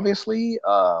day, obviously.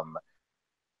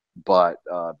 But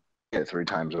 3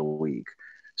 times a week.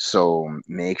 So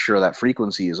make sure that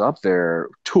frequency is up there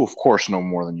to, of course, no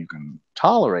more than you can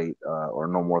tolerate, or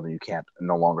no more than you can't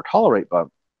no longer tolerate, but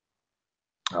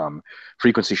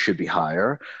frequency should be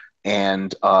higher.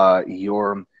 And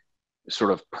your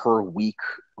sort of per week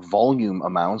volume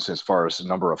amounts, as far as the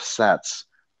number of sets,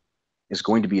 is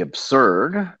going to be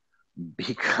absurd,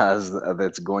 because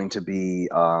that's going to be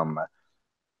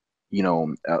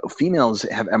females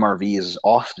have MRVs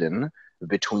often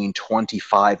between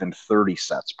 25 and 30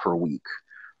 sets per week.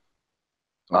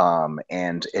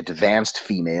 And advanced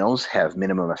females have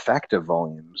minimum effective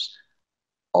volumes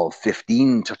of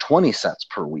 15 to 20 sets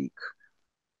per week.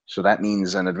 So that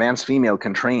means an advanced female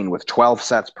can train with 12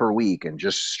 sets per week and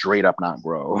just straight up not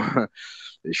grow.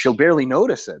 She'll barely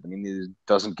notice it. I mean, it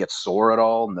doesn't get sore at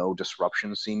all, no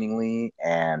disruption seemingly,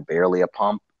 and barely a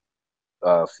pump.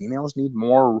 Females need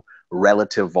more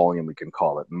relative volume, we can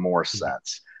call it, more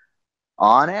sets.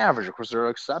 On average, of course, there are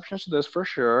exceptions to this for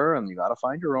sure, and you got to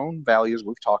find your own values.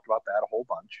 We've talked about that a whole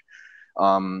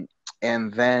bunch.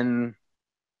 And then,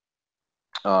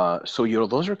 so,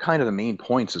 those are kind of the main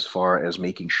points as far as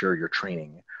making sure your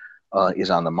training is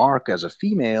on the mark as a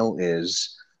female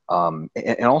is.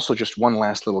 And also, just one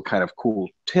last little kind of cool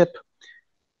tip.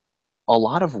 A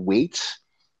lot of weights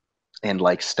and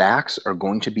like stacks are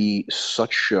going to be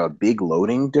such big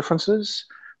loading differences.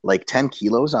 Like 10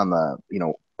 kilos on the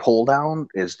pull down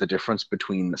is the difference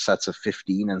between the sets of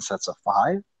 15 and sets of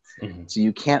 5. So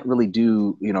you can't really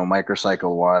do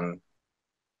microcycle 1,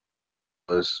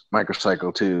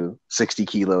 microcycle 2, 60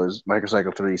 kilos,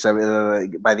 microcycle 3,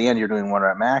 7. By the end you're doing 1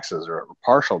 rep maxes or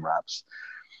partial reps.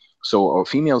 So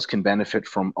females can benefit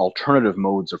from alternative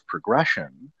modes of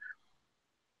progression.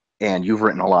 And you've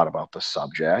written a lot about the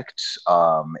subject,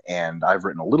 and I've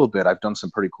written a little bit. I've done some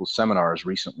pretty cool seminars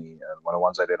recently. One of the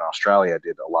ones I did in Australia, I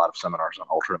did a lot of seminars on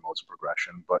alternate modes of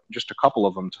progression, but just a couple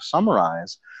of them to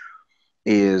summarize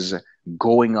is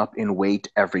going up in weight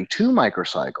every 2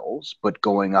 microcycles, but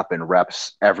going up in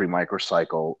reps every 2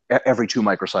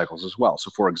 microcycles as well. So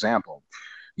for example,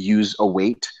 use a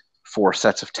weight for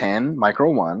sets of 10, micro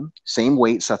 1, same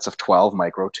weight, sets of 12,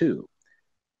 micro 2.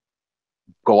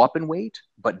 Go up in weight,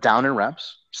 but down in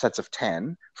reps, sets of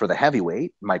 10 for the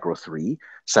heavyweight, micro 3,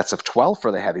 sets of 12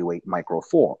 for the heavyweight, micro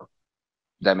 4.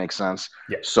 That makes sense?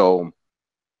 Yeah. So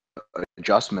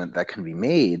adjustment that can be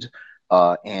made,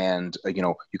 and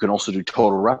you can also do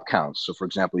total rep counts. So for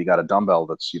example, you got a dumbbell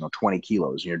that's 20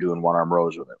 kilos and you're doing 1 arm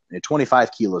rows with it. And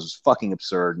 25 kilos is fucking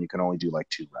absurd, and you can only do like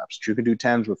 2 reps. You can do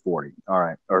 10s with 40, all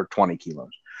right, or 20 kilos.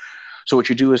 So what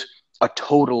you do is a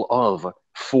total of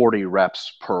 40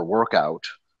 reps per workout,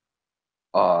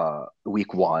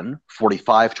 week 1,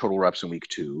 45 total reps in week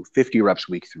 2, 50 reps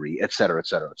week 3, et cetera, et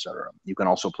cetera, et cetera. You can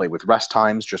also play with rest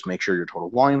times, just make sure your total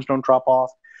volumes don't drop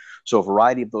off. So a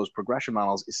variety of those progression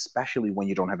models, especially when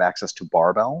you don't have access to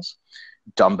barbells,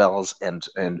 dumbbells, and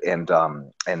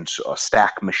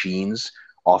stack machines,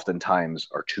 oftentimes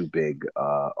are too big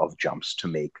of jumps to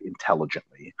make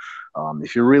intelligently.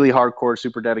 If you're really hardcore,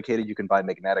 super dedicated, you can buy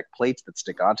magnetic plates that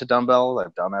stick onto dumbbells.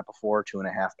 I've done that before,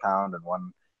 2.5 pound and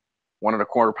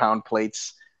 1.25 pound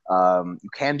plates. You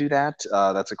can do that.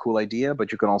 That's a cool idea,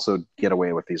 but you can also get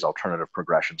away with these alternative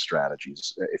progression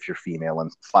strategies if you're female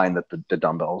and find that the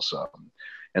dumbbells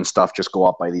and stuff just go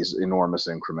up by these enormous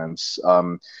increments.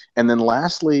 And then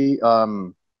lastly,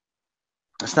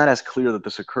 it's not as clear that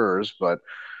this occurs, but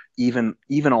even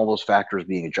all those factors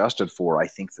being adjusted for, I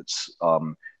think that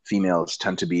females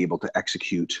tend to be able to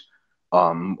execute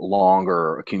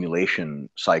longer accumulation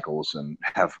cycles and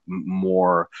have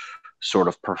more sort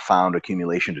of profound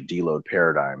accumulation to deload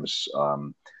paradigms.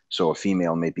 So a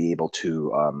female may be able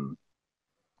to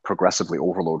progressively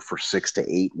overload for 6 to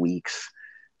 8 weeks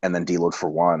and then deload for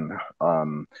 1.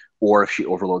 Or if she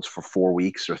overloads for 4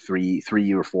 weeks or 3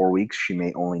 or 4 weeks, she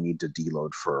may only need to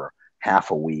deload for half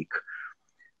a week.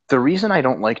 The reason I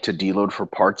don't like to deload for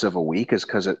parts of a week is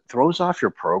because it throws off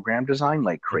your program design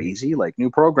like Mhm. crazy. Like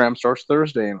new program starts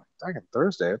Thursday, and like,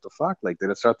 Thursday, what the fuck? Like, did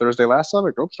it start Thursday last time?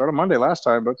 Like, oh, started Monday last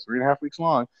time, but 3.5 weeks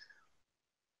long.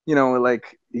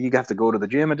 Like you have to go to the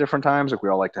gym at different times. Like we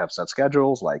all like to have set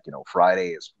schedules. Like, Friday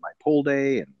is my pull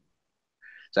day and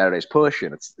Saturday's push,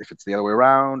 and if it's the other way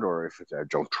around, or if I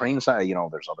don't train,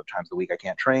 there's other times of the week I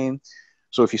can't train.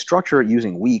 So if you structure it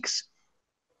using weeks,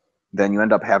 then you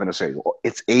end up having to say, well,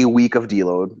 it's a week of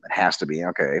deload. It has to be,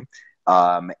 okay.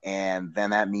 And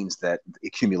then that means that the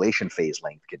accumulation phase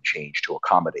length can change to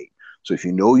accommodate. So if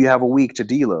you know you have a week to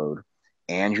deload,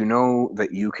 and you know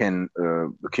that you can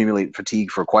accumulate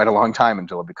fatigue for quite a long time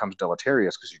until it becomes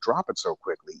deleterious because you drop it so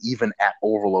quickly, even at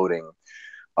overloading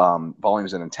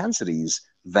volumes and intensities,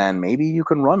 then maybe you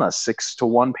can run a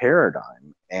 6-to-1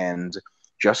 paradigm. And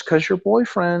just because your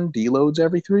boyfriend deloads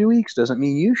every 3 weeks doesn't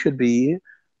mean you should be.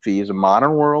 It's a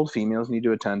modern world. Females need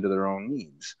to attend to their own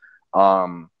needs.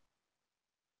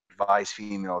 Advise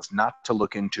females not to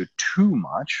look into too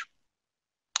much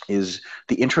is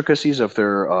the intricacies of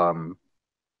their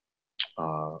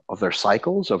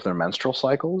cycles, of their menstrual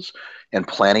cycles, and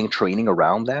planning training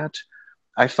around that.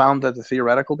 I found that the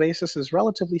theoretical basis is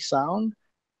relatively sound.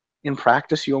 In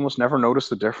practice, you almost never notice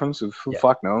the difference. Of who Yeah.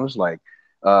 fuck knows? Like,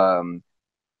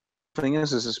 thing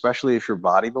is especially if you're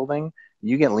bodybuilding,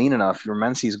 you get lean enough, your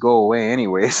menses go away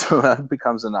anyway, so that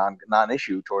becomes a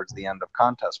non-issue towards the end of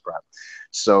contest prep.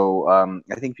 So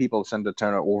I think people tend to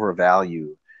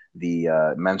overvalue the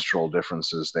menstrual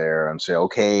differences there and say,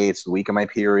 okay, it's the week of my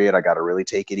period, I got to really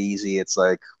take it easy. It's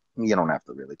like, you don't have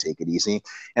to really take it easy.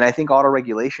 And I think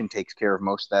auto-regulation takes care of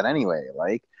most of that anyway.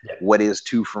 Like, Yeah. what is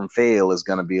to from fail is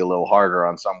going to be a little harder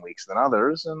on some weeks than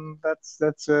others, and that's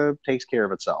takes care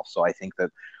of itself. So I think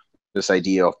that this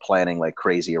idea of planning like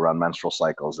crazy around menstrual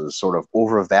cycles is sort of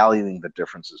overvaluing the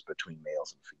differences between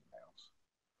males and females.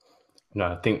 No,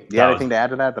 I think You had that was. anything to add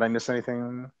to that? Did I miss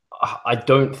anything? I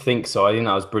don't think so. I think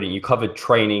that was brilliant. You covered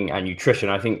training and nutrition.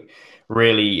 I think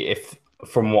really, if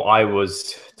from what I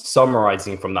was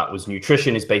summarizing from that was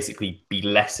nutrition is basically be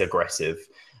less aggressive,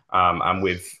 and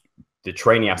with the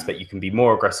training aspect, you can be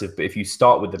more aggressive. But if you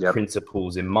start with the Yep.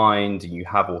 principles in mind and you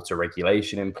have auto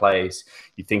regulation in place,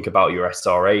 you think about your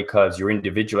SRA curves, your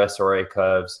individual SRA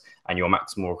curves, and your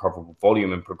maximal recoverable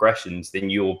volume and progressions,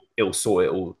 then it'll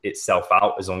sort itself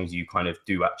out as long as you kind of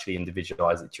do actually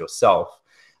individualize it yourself.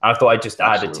 And I thought I'd just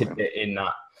add a Absolutely. tidbit in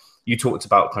that you talked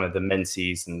about kind of the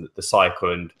menses and the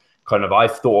cycle, and kind of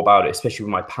I've thought about it, especially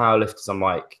with my powerlifters. I'm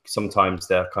like, sometimes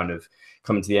they're kind of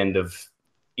coming to the end of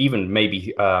even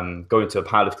maybe going to a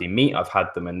powerlifting meet. I've had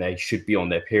them and they should be on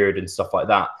their period and stuff like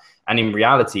that. And in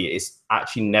reality, it's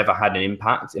actually never had an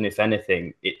impact. And if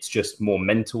anything, it's just more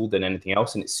mental than anything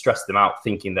else. And it's stressed them out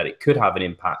thinking that it could have an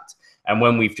impact. And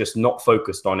when we've just not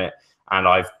focused on it, and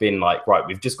I've been like, right,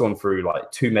 we've just gone through like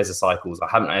 2 mesocycles. I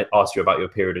haven't asked you about your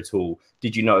period at all.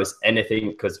 Did you notice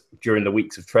anything? Because during the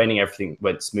weeks of training, everything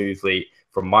went smoothly.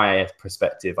 From my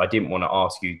perspective, I didn't want to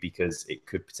ask you because it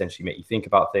could potentially make you think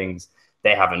about things.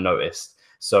 They haven't noticed.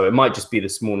 So it might just be the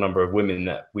small number of women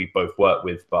that we both work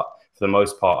with. But for the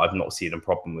most part, I've not seen a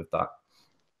problem with that.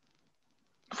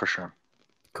 For sure.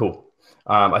 Cool.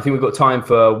 I think we've got time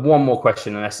for one more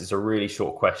question, unless it's a really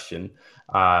short question.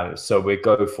 So we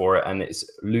go for it. And it's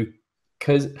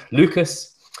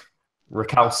Lucas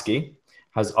Rakowski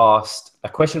has asked a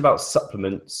question about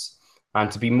supplements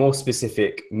and, to be more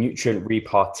specific, nutrient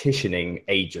repartitioning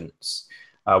agents.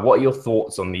 What are your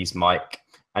thoughts on these, Mike?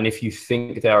 And if you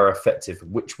think they are effective,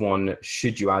 which one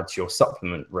should you add to your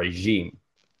supplement regime?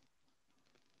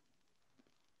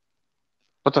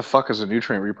 What the fuck is a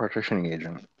nutrient repartitioning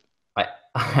agent?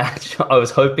 I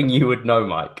was hoping you would know,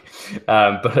 Mike,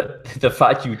 but the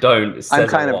fact you don't I'm says a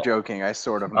kind of lot. joking. I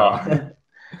sort of know. Oh.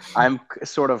 I'm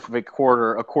sort of a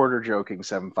quarter joking,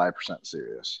 75%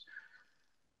 serious.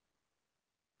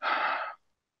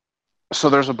 So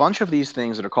there's a bunch of these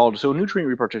things that are called, so nutrient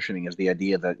repartitioning is the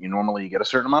idea that you normally get a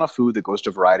certain amount of food that goes to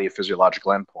a variety of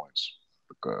physiological endpoints.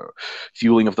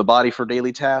 Fueling of the body for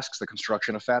daily tasks, the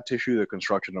construction of fat tissue, the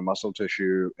construction of muscle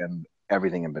tissue, and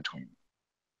everything in between.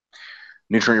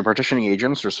 Nutrient repartitioning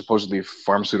agents are supposedly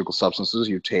pharmaceutical substances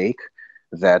you take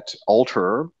that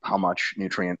alter how much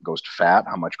nutrient goes to fat,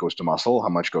 how much goes to muscle, how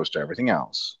much goes to everything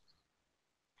else.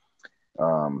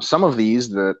 Some of these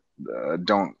that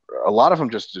don't, a lot of them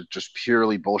just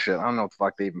purely bullshit. I don't know what the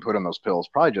fuck they even put in those pills.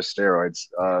 Probably just steroids.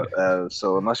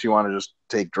 So unless you want to just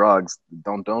take drugs,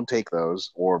 don't take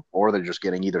those, or they're just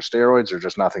getting either steroids or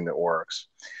just nothing that works.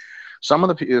 Some of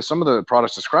the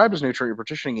products described as nutrient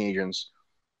repartitioning agents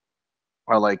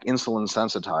are like insulin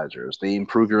sensitizers. They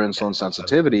improve your insulin Yes, I've heard of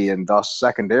sensitivity those. and thus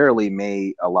secondarily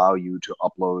may allow you to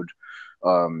upload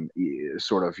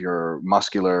sort of your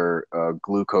muscular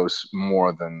glucose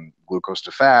more than glucose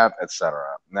to fat,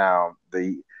 etc. Now,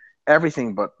 the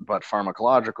everything but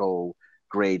pharmacological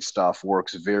grade stuff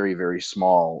works very, very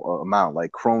small amount,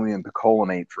 like chromium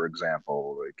picolinate, for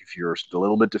example. Like if you're a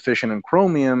little bit deficient in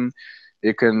chromium,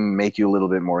 it can make you a little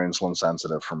bit more insulin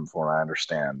sensitive from what I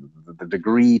understand. The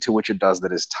degree to which it does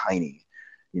that is tiny.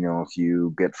 You know, if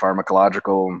you get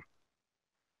pharmacological,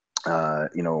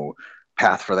 you know,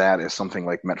 path for that is something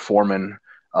like metformin,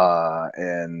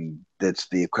 and it's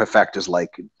the effect is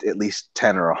like at least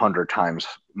 10 or 100 times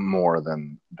more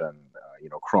than you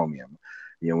know, chromium.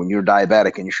 You know, when you're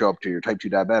diabetic and you show up to your type 2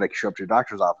 diabetic, you show up to your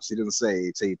doctor's office, he doesn't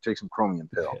say take some chromium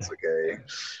pills, okay?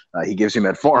 He gives you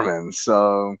metformin.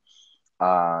 So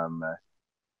um,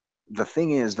 the thing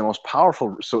is, the most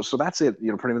powerful, so that's it,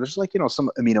 you know, pretty much. There's like, you know,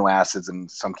 some amino acids in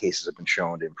some cases have been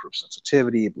shown to improve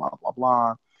sensitivity, blah blah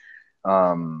blah.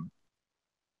 um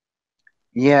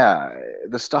yeah,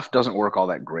 the stuff doesn't work all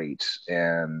that great,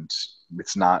 and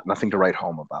it's nothing to write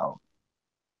home about.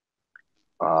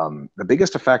 The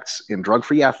biggest effects in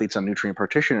drug-free athletes on nutrient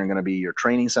partition are going to be your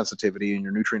training sensitivity and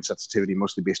your nutrient sensitivity,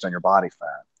 mostly based on your body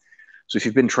fat. So if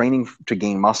you've been training to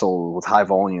gain muscle with high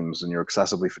volumes and you're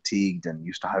excessively fatigued and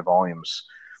used to high volumes,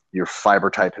 your fiber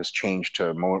type has changed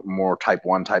to more type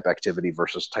 1 type activity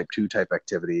versus type 2 type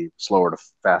activity, slower to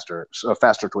faster. So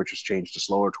faster twitch has changed to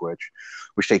slower twitch,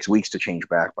 which takes weeks to change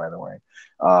back, by the way.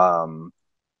 Um,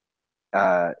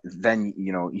 then,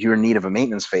 you know, you're in need of a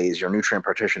maintenance phase. Your nutrient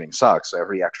partitioning sucks. So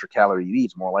every extra calorie you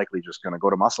eat is more likely just going to go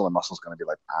to muscle, and muscle's going to be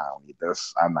like, I don't need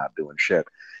this. I'm not doing shit.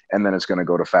 And then it's going to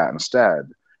go to fat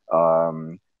instead.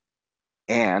 Um,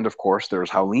 and of course, there's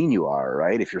how lean you are,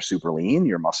 right? If you're super lean,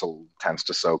 your muscle tends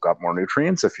to soak up more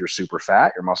nutrients. If you're super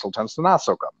fat, your muscle tends to not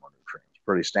soak up more nutrients.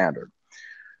 Pretty standard.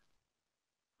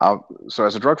 So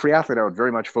as a drug-free athlete, I would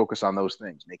very much focus on those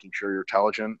things, making sure you're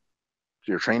intelligent,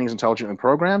 your training is intelligent and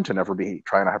programmed to never be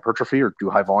trying to hypertrophy or do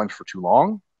high volumes for too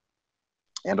long.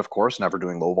 And of course, never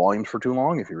doing low volumes for too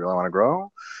long if you really want to grow.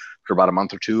 For about a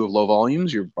month or two of low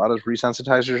volumes, you're about as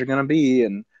resensitized as you're going to be.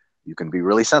 And you can be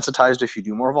really sensitized if you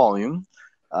do more volume.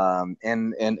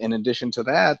 And in addition to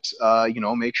that, you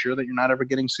know, make sure that you're not ever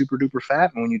getting super duper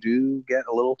fat. And when you do get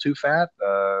a little too fat,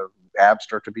 abs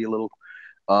start to be a little,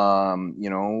 you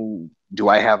know, do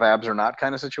I have abs or not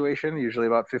kind of situation, usually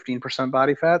about 15%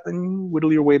 body fat, then you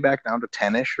whittle your way back down to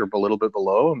 10-ish or a little bit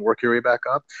below and work your way back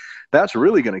up. That's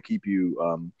really going to keep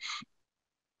you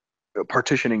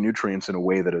partitioning nutrients in a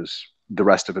way that is, the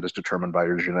rest of it is determined by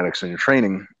your genetics and your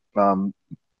training. I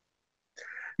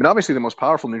mean, obviously, the most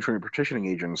powerful nutrient partitioning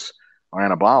agents are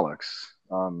anabolics.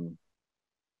 You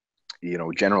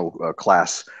know, general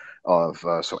class of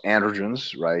so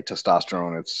androgens, right?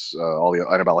 Testosterone, it's all the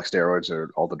anabolic steroids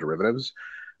or all the derivatives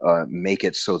make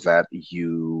it so that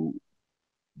you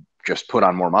just put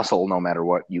on more muscle no matter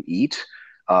what you eat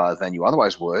than you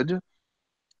otherwise would.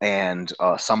 And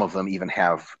some of them even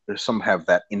have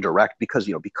that indirect, because,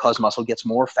 you know, because muscle gets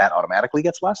more, fat automatically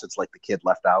gets less. It's like the kid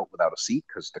left out without a seat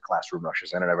because the classroom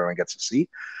rushes in and everyone gets a seat.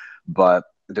 But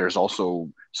there's also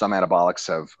some anabolics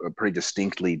have pretty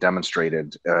distinctly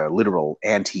demonstrated literal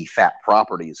anti-fat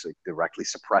properties, like directly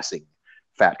suppressing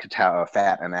fat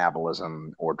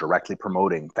anabolism or directly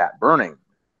promoting fat burning.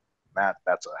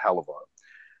 That's a hell of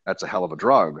a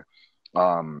drug.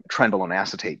 Trenbolone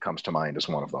acetate comes to mind as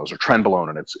one of those, or trenbolone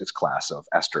and its class of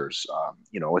esters.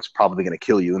 You know, it's probably going to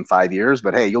kill you in 5 years,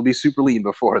 but hey, you'll be super lean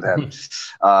before then,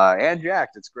 and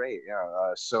jacked. It's great.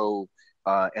 Yeah.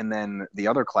 And then the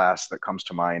other class that comes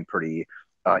to mind pretty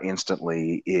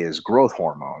instantly is growth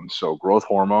hormone. So growth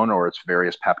hormone or its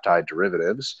various peptide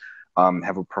derivatives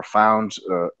have a profound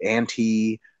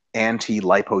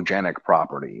anti-lipogenic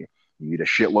property. You eat a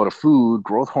shitload of food,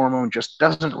 growth hormone just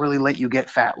doesn't really let you get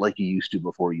fat like you used to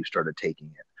before you started taking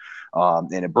it.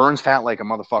 And it burns fat like a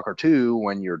motherfucker too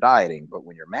when you're dieting, but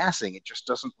when you're massing, it just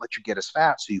doesn't let you get as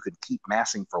fat, so you could keep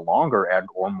massing for longer and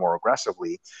or more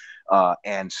aggressively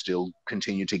and still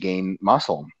continue to gain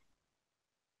muscle.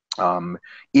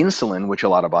 Insulin, which a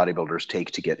lot of bodybuilders take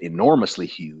to get enormously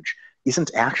huge, isn't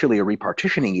actually a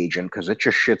repartitioning agent because it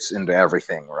just shits into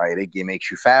everything, right? It makes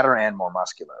you fatter and more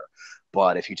muscular.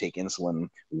 But if you take insulin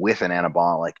with an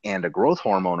anabolic and a growth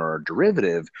hormone or a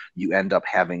derivative, you end up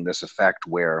having this effect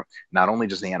where not only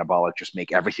does the anabolic just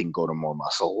make everything go to more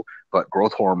muscle, but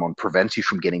growth hormone prevents you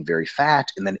from getting very fat,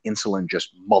 and then insulin just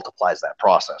multiplies that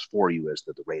process for you as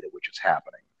the rate at which it's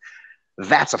happening.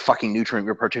 That's a fucking nutrient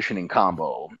repartitioning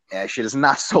combo. Shit is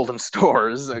not sold in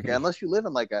stores, okay? Unless you live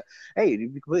in like a, hey, to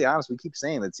be completely honest, we keep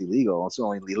saying it's illegal. It's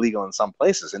only illegal in some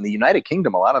places. In the United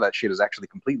Kingdom, a lot of that shit is actually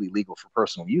completely legal for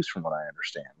personal use, from what I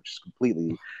understand, which is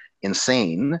completely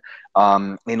insane.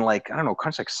 In like, I don't know,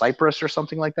 countries like Cyprus or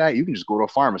something like that, you can just go to a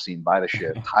pharmacy and buy the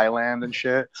shit. Thailand and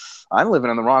shit. I'm living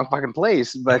in the wrong fucking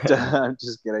place, but I'm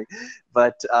just kidding.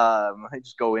 But I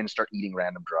just go in and start eating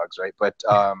random drugs, right? But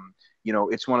you know,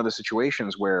 it's one of the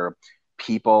situations where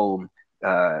people,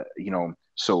 you know,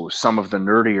 so some of the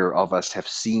nerdier of us have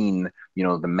seen, you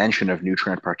know, the mention of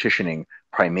nutrient partitioning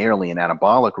primarily in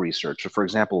anabolic research. So, for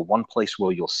example, one place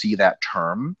where you'll see that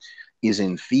term is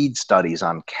in feed studies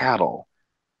on cattle.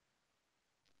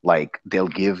 Like they'll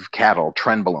give cattle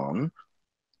trenbolone,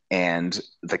 and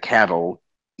the cattle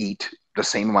eat the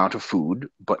same amount of food,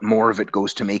 but more of it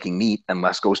goes to making meat and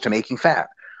less goes to making fat.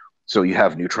 So you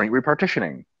have nutrient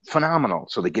repartitioning. Phenomenal.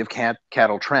 So they give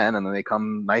cattle tren, and then they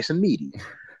come nice and meaty.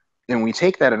 And we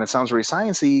take that, and it sounds very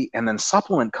sciencey. And then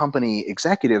supplement company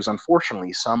executives,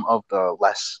 unfortunately, some of the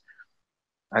less,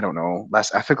 I don't know,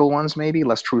 less ethical ones, maybe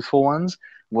less truthful ones,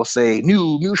 will say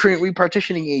new nutrient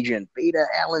repartitioning agent, beta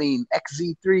alanine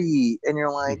XZ3, and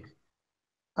you're like,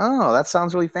 oh, that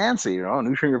sounds really fancy, you know,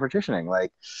 nutrient repartitioning.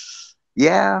 Like,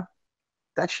 yeah,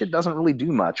 that shit doesn't really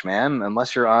do much, man,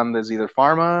 unless you're on this either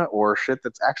pharma or shit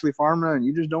that's actually pharma and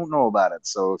you just don't know about it.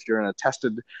 So if you're in a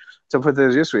tested, to put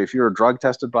this this way, if you're a drug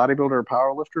tested bodybuilder or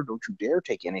powerlifter, don't you dare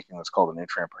take anything that's called a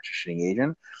nutrient partitioning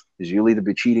agent, because you'll either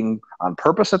be cheating on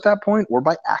purpose at that point or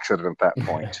by accident at that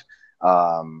point.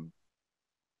 um,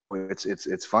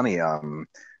 it's funny. A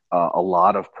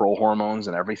lot of pro hormones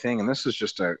and everything, and this is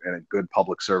just a good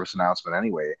public service announcement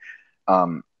anyway.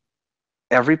 Um,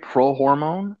 every pro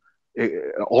hormone,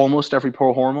 almost every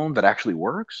pro hormone that actually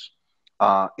works,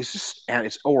 is just, and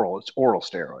it's oral. It's oral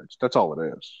steroids. That's all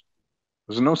it is.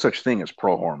 There's no such thing as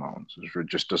pro hormones. It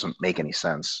just doesn't make any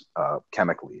sense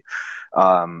chemically.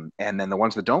 And then the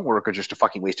ones that don't work are just a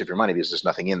fucking waste of your money because there's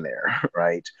nothing in there,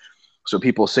 right? So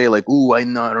people say like, "Ooh, I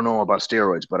don't know about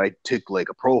steroids, but I took like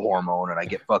a pro hormone and I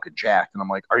get fucking jacked." And I'm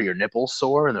like, "Are your nipples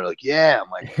sore?" And they're like, "Yeah." I'm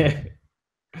like,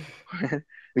 "What do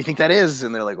you think that is?"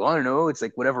 And they're like, "Well, I don't know. It's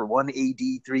like whatever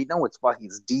 1AD3. No, it's fucking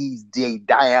it's D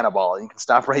dianabol. And you can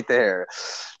stop right there."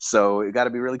 So you got to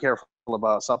be really careful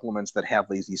about supplements that have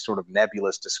these sort of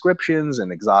nebulous descriptions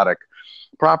and exotic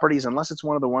properties, unless it's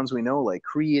one of the ones we know, like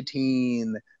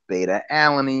creatine, beta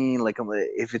alanine. Like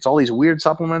if it's all these weird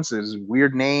supplements, there's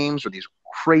weird names or these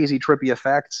crazy trippy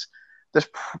effects, there's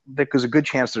a good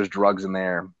chance there's drugs in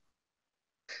there.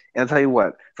 And I'll tell you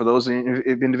what, for those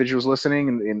individuals listening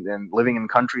and living in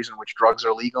countries in which drugs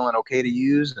are legal and okay to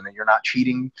use, and that you're not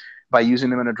cheating by using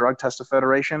them in a drug test of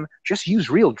federation, just use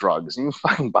real drugs. You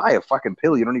fucking buy a fucking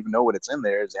pill. You don't even know what it's in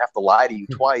there. They have to lie to you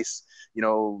twice, you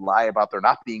know, lie about there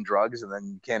not being drugs, and then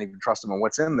you can't even trust them on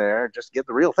what's in there. Just get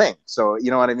the real thing. So,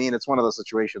 you know what I mean? It's one of those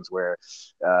situations where,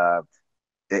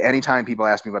 anytime people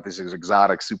ask me about these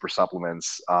exotic super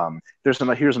supplements,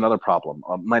 here's another problem.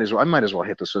 I might as well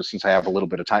hit this since I have a little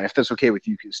bit of time. If that's okay with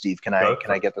you, Steve, can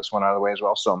I get this one out of the way as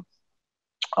well? So,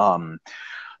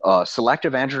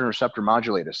 selective androgen receptor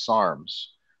modulators, SARMs.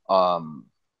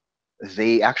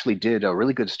 They actually did a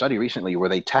really good study recently where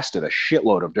they tested a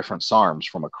shitload of different SARMs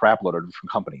from a crap load of different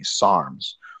companies,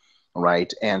 SARMs,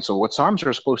 right? And so what SARMs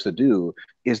are supposed to do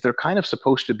is they're kind of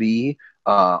supposed to be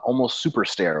almost super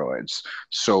steroids.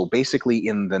 So basically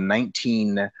in the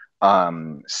 1960s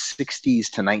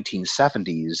to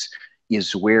 1970s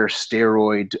is where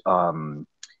steroid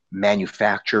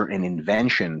manufacture and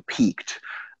invention peaked.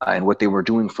 And what they were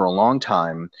doing for a long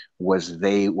time was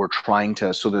they were trying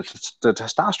to, so the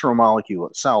testosterone molecule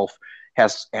itself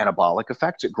has anabolic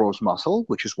effects. It grows muscle,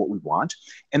 which is what we want.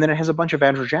 And then it has a bunch of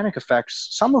androgenic effects,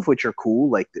 some of which are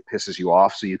cool, like it pisses you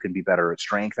off so you can be better at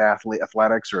strength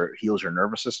athletics, or it heals your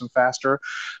nervous system faster.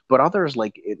 But others,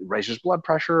 like it raises blood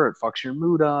pressure, it fucks your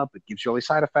mood up, it gives you all these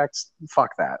side effects.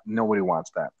 Fuck that. Nobody wants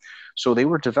that. So they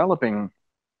were developing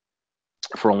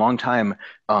for a long time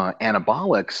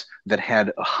anabolics that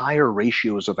had higher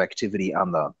ratios of activity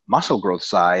on the muscle growth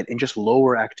side and just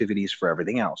lower activities for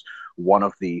everything else. One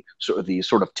of the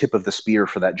sort of tip of the spear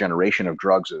for that generation of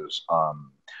drugs is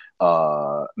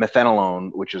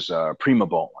methanolone, which is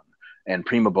primobolan. And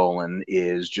primobolan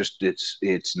is just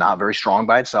it's not very strong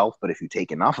by itself, but if you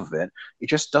take enough of it, it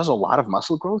just does a lot of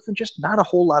muscle growth and just not a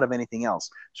whole lot of anything else.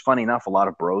 It's funny enough, a lot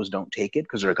of bros don't take it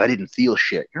because they're like, I didn't feel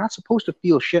shit. You're not supposed to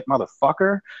feel shit,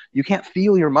 motherfucker. You can't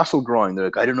feel your muscle growing. They're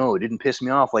like, I don't know, it didn't piss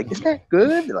me off. Like, isn't that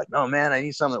good? They're like, no, man, I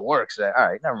need something that works. All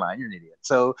right, never mind, you're an idiot.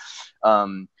 So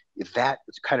that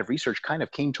kind of research kind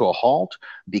of came to a halt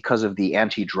because of the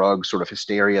anti-drug sort of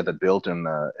hysteria that built in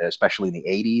especially in the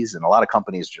 80s, and a lot of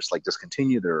companies just like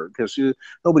discontinue their, because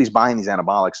nobody's buying these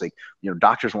anabolics. Like,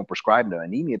 doctors won't prescribe to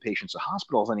anemia patients at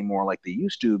hospitals anymore like they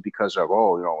used to because of,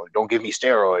 don't give me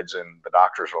steroids, and the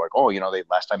doctors are like, they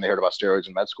last time they heard about steroids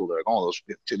in med school, they're like,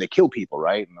 they kill people,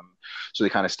 right? And so they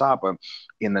kind of stop. But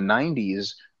in the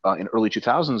 90s, in early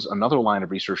 2000s, another line of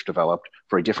research developed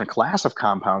for a different class of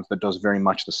compounds that does very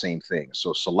much the same thing.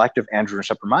 So selective androgen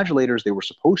receptor modulators, they were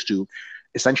supposed to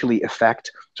essentially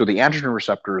affect, so the androgen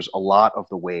receptors, a lot of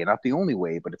the way, not the only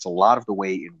way, but it's a lot of the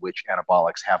way in which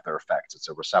anabolics have their effects. It's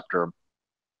a receptor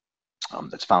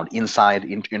that's found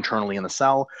internally in the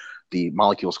cell. The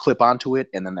molecules clip onto it,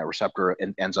 and then that receptor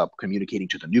ends up communicating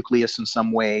to the nucleus in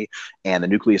some way, and the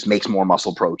nucleus makes more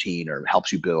muscle protein or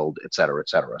helps you build, et cetera, et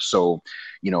cetera. So,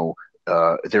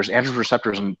 there's androgen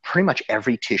receptors in pretty much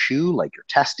every tissue, like your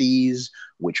testes,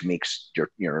 which makes your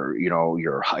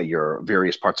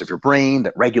various parts of your brain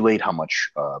that regulate how much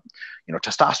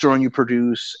testosterone you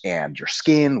produce, and your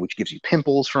skin, which gives you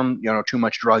pimples from too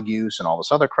much drug use and all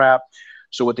this other crap.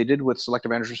 So what they did with selective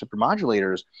androgen receptor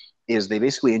modulators is they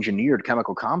basically engineered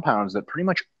chemical compounds that pretty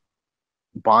much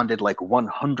bonded like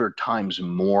 100 times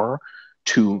more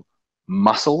to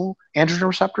muscle androgen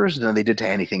receptors than they did to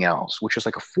anything else, which is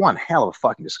like one hell of a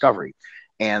fucking discovery.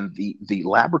 And the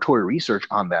laboratory research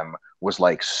on them was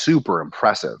like super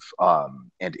impressive.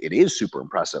 And it is super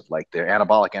impressive. Like their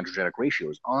anabolic androgenic ratio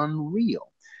is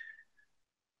unreal.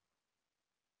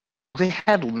 They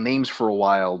had names for a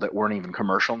while that weren't even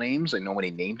commercial names, and nobody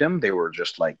named them. They were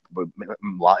just like,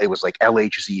 it was like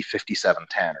LHZ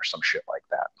 5710 or some shit like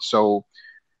that. So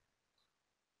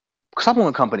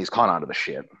supplement companies caught onto the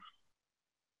shit,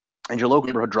 and your local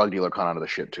neighborhood drug dealer caught onto the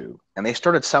shit too, and they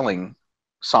started selling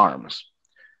SARMs.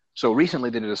 So recently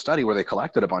they did a study where they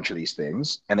collected a bunch of these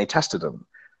things and they tested them.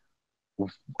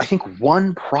 I think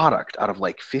one product out of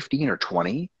like 15 or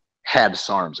 20 had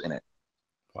SARMs in it.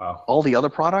 Wow. All the other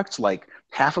products, like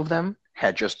half of them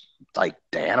had just like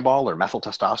Dianabol or methyl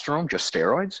testosterone, just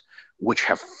steroids, which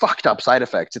have fucked up side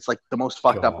effects. It's like the most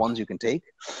fucked up ones you can take,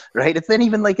 right? It's not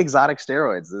even like exotic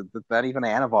steroids, not even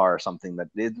Anavar or something that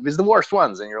is the worst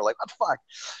ones. And you're like, what the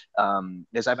fuck?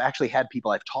 As I've actually had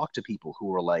people, I've talked to people who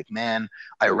were like, man,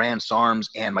 I ran SARMs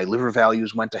and my liver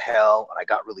values went to hell and I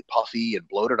got really puffy and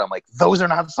bloated. I'm like, those are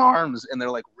not SARMs. And they're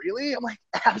like, really? I'm like,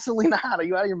 absolutely not. Are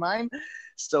you out of your mind?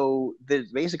 So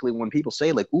basically when people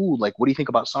say like, ooh, like, what do you think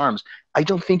about SARMs? I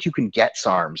don't think you can get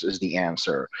SARMs is the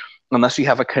answer, unless you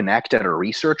have a connect at a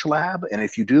research lab. And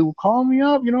if you do, call me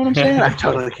up. You know what I'm saying? I'm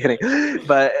totally kidding.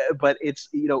 But it's,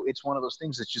 it's one of those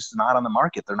things that's just not on the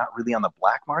market. They're not really on the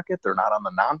black market. They're not on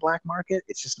the non-black market.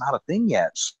 It's just not a thing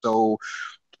yet. So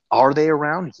are they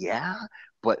around? Yeah.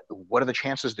 But what are the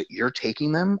chances that you're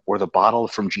taking them, or the bottle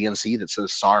from GNC that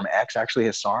says SARM X actually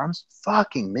has SARMs?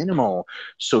 Fucking minimal.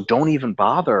 So don't even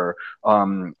bother.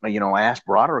 I asked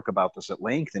Broderick about this at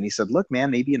length, and he said, look,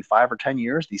 man, maybe in 5 or 10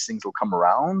 years, these things will come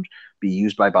around, be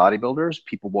used by bodybuilders.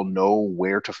 People will know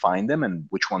where to find them and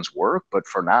which ones work. But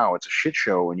for now, it's a shit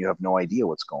show, and you have no idea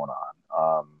what's going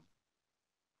on.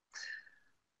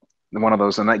 One of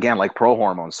those, and again, like pro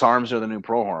hormones, SARMs are the new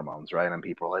pro hormones, right? And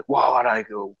people are like,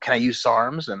 whoa, can I use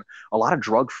SARMs? And a lot of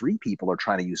drug-free people are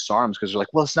trying to use SARMs because they're like,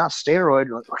 well, it's not steroid.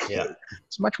 You're like, okay, yeah.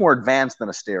 It's much more advanced than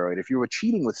a steroid. If you were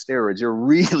cheating with steroids, you're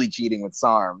really cheating with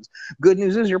SARMs. Good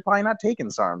news is you're probably not taking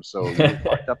SARMs, so you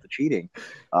fucked up the cheating.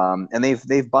 And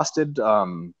they've busted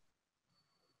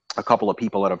a couple of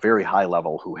people at a very high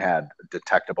level who had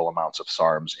detectable amounts of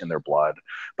SARMs in their blood,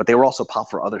 but they were also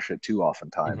popped for other shit too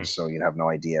oftentimes. Mm-hmm. So you'd have no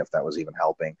idea if that was even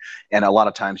helping. And a lot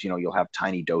of times, you'll have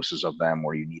tiny doses of them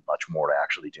where you need much more to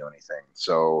actually do anything.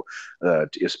 So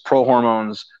it's pro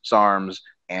hormones, SARMs,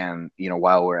 and,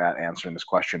 while we're at answering this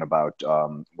question about,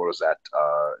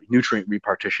 nutrient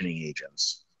re-partitioning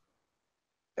agents,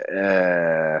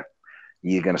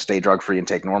 you're going to stay drug-free and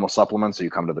take normal supplements, or you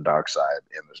come to the dark side,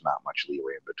 and there's not much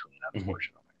leeway in between,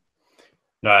 unfortunately.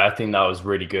 No, I think that was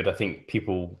really good. I think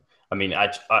people,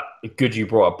 good you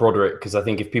brought up Broderick, because I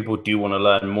think if people do want to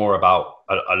learn more about,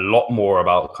 a lot more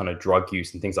about kind of drug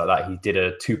use and things like that, he did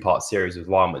a 2-part series with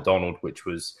Lyle McDonald, which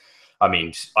was, I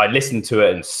listened to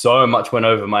it and so much went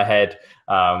over my head,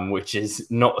 which is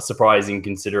not surprising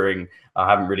considering I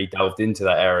haven't really delved into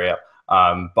that area.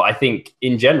 But I think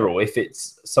in general, if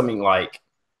it's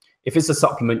a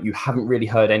supplement you haven't really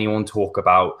heard anyone talk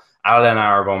about, Alan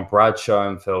Arabon, Brad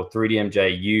Schoenfeld,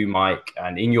 3DMJ, you, Mike,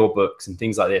 and in your books and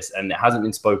things like this, and it hasn't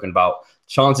been spoken about,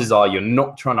 chances are you're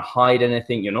not trying to hide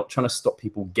anything. You're not trying to stop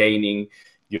people gaining.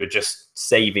 you're just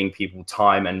saving people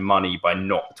time and money by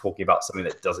not talking about something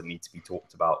that doesn't need to be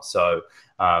talked about. So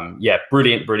yeah,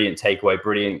 brilliant takeaway,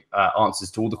 brilliant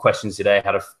answers to all the questions today.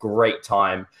 Had a great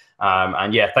time.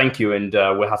 And yeah, thank you. And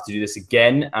we'll have to do this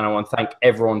again. And I want to thank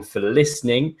everyone for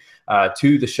listening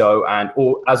to the show. And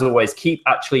as always,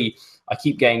 I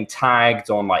keep getting tagged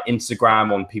on like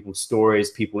Instagram, on people's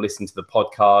stories, people listening to the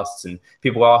podcasts, and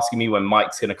people asking me when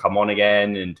Mike's going to come on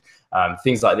again, and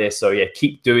things like this. So yeah,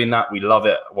 keep doing that. We love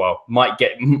it. Well, Mike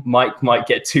might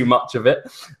get too much of it,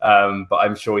 but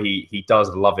I'm sure he does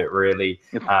love it really.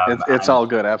 It's all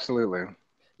good. Absolutely.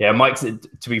 Yeah,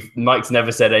 Mike's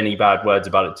never said any bad words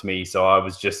about it to me, so I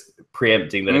was just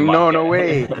preempting that. No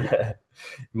way.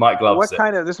 Mike loves it.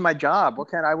 This is my job.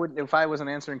 If I wasn't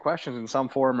answering questions in some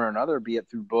form or another, be it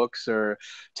through books or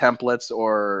templates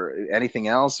or anything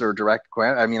else or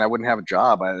I mean, I wouldn't have a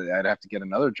job. I'd have to get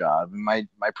another job. And my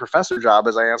professor job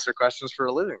is I answer questions for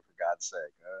a living, for God's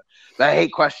sake. I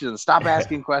hate questions. Stop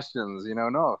asking questions.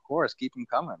 No, of course, keep them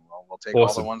coming. We'll take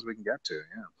all the ones we can get to.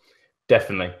 Yeah.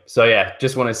 Definitely. So yeah,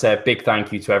 just want to say a big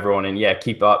thank you to everyone, and yeah,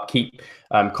 keep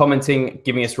commenting,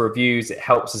 giving us reviews. It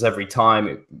helps us every time.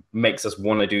 It makes us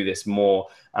want to do this more.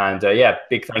 And yeah,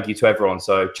 big thank you to everyone.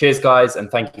 So cheers, guys, and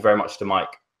thank you very much to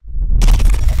Mike.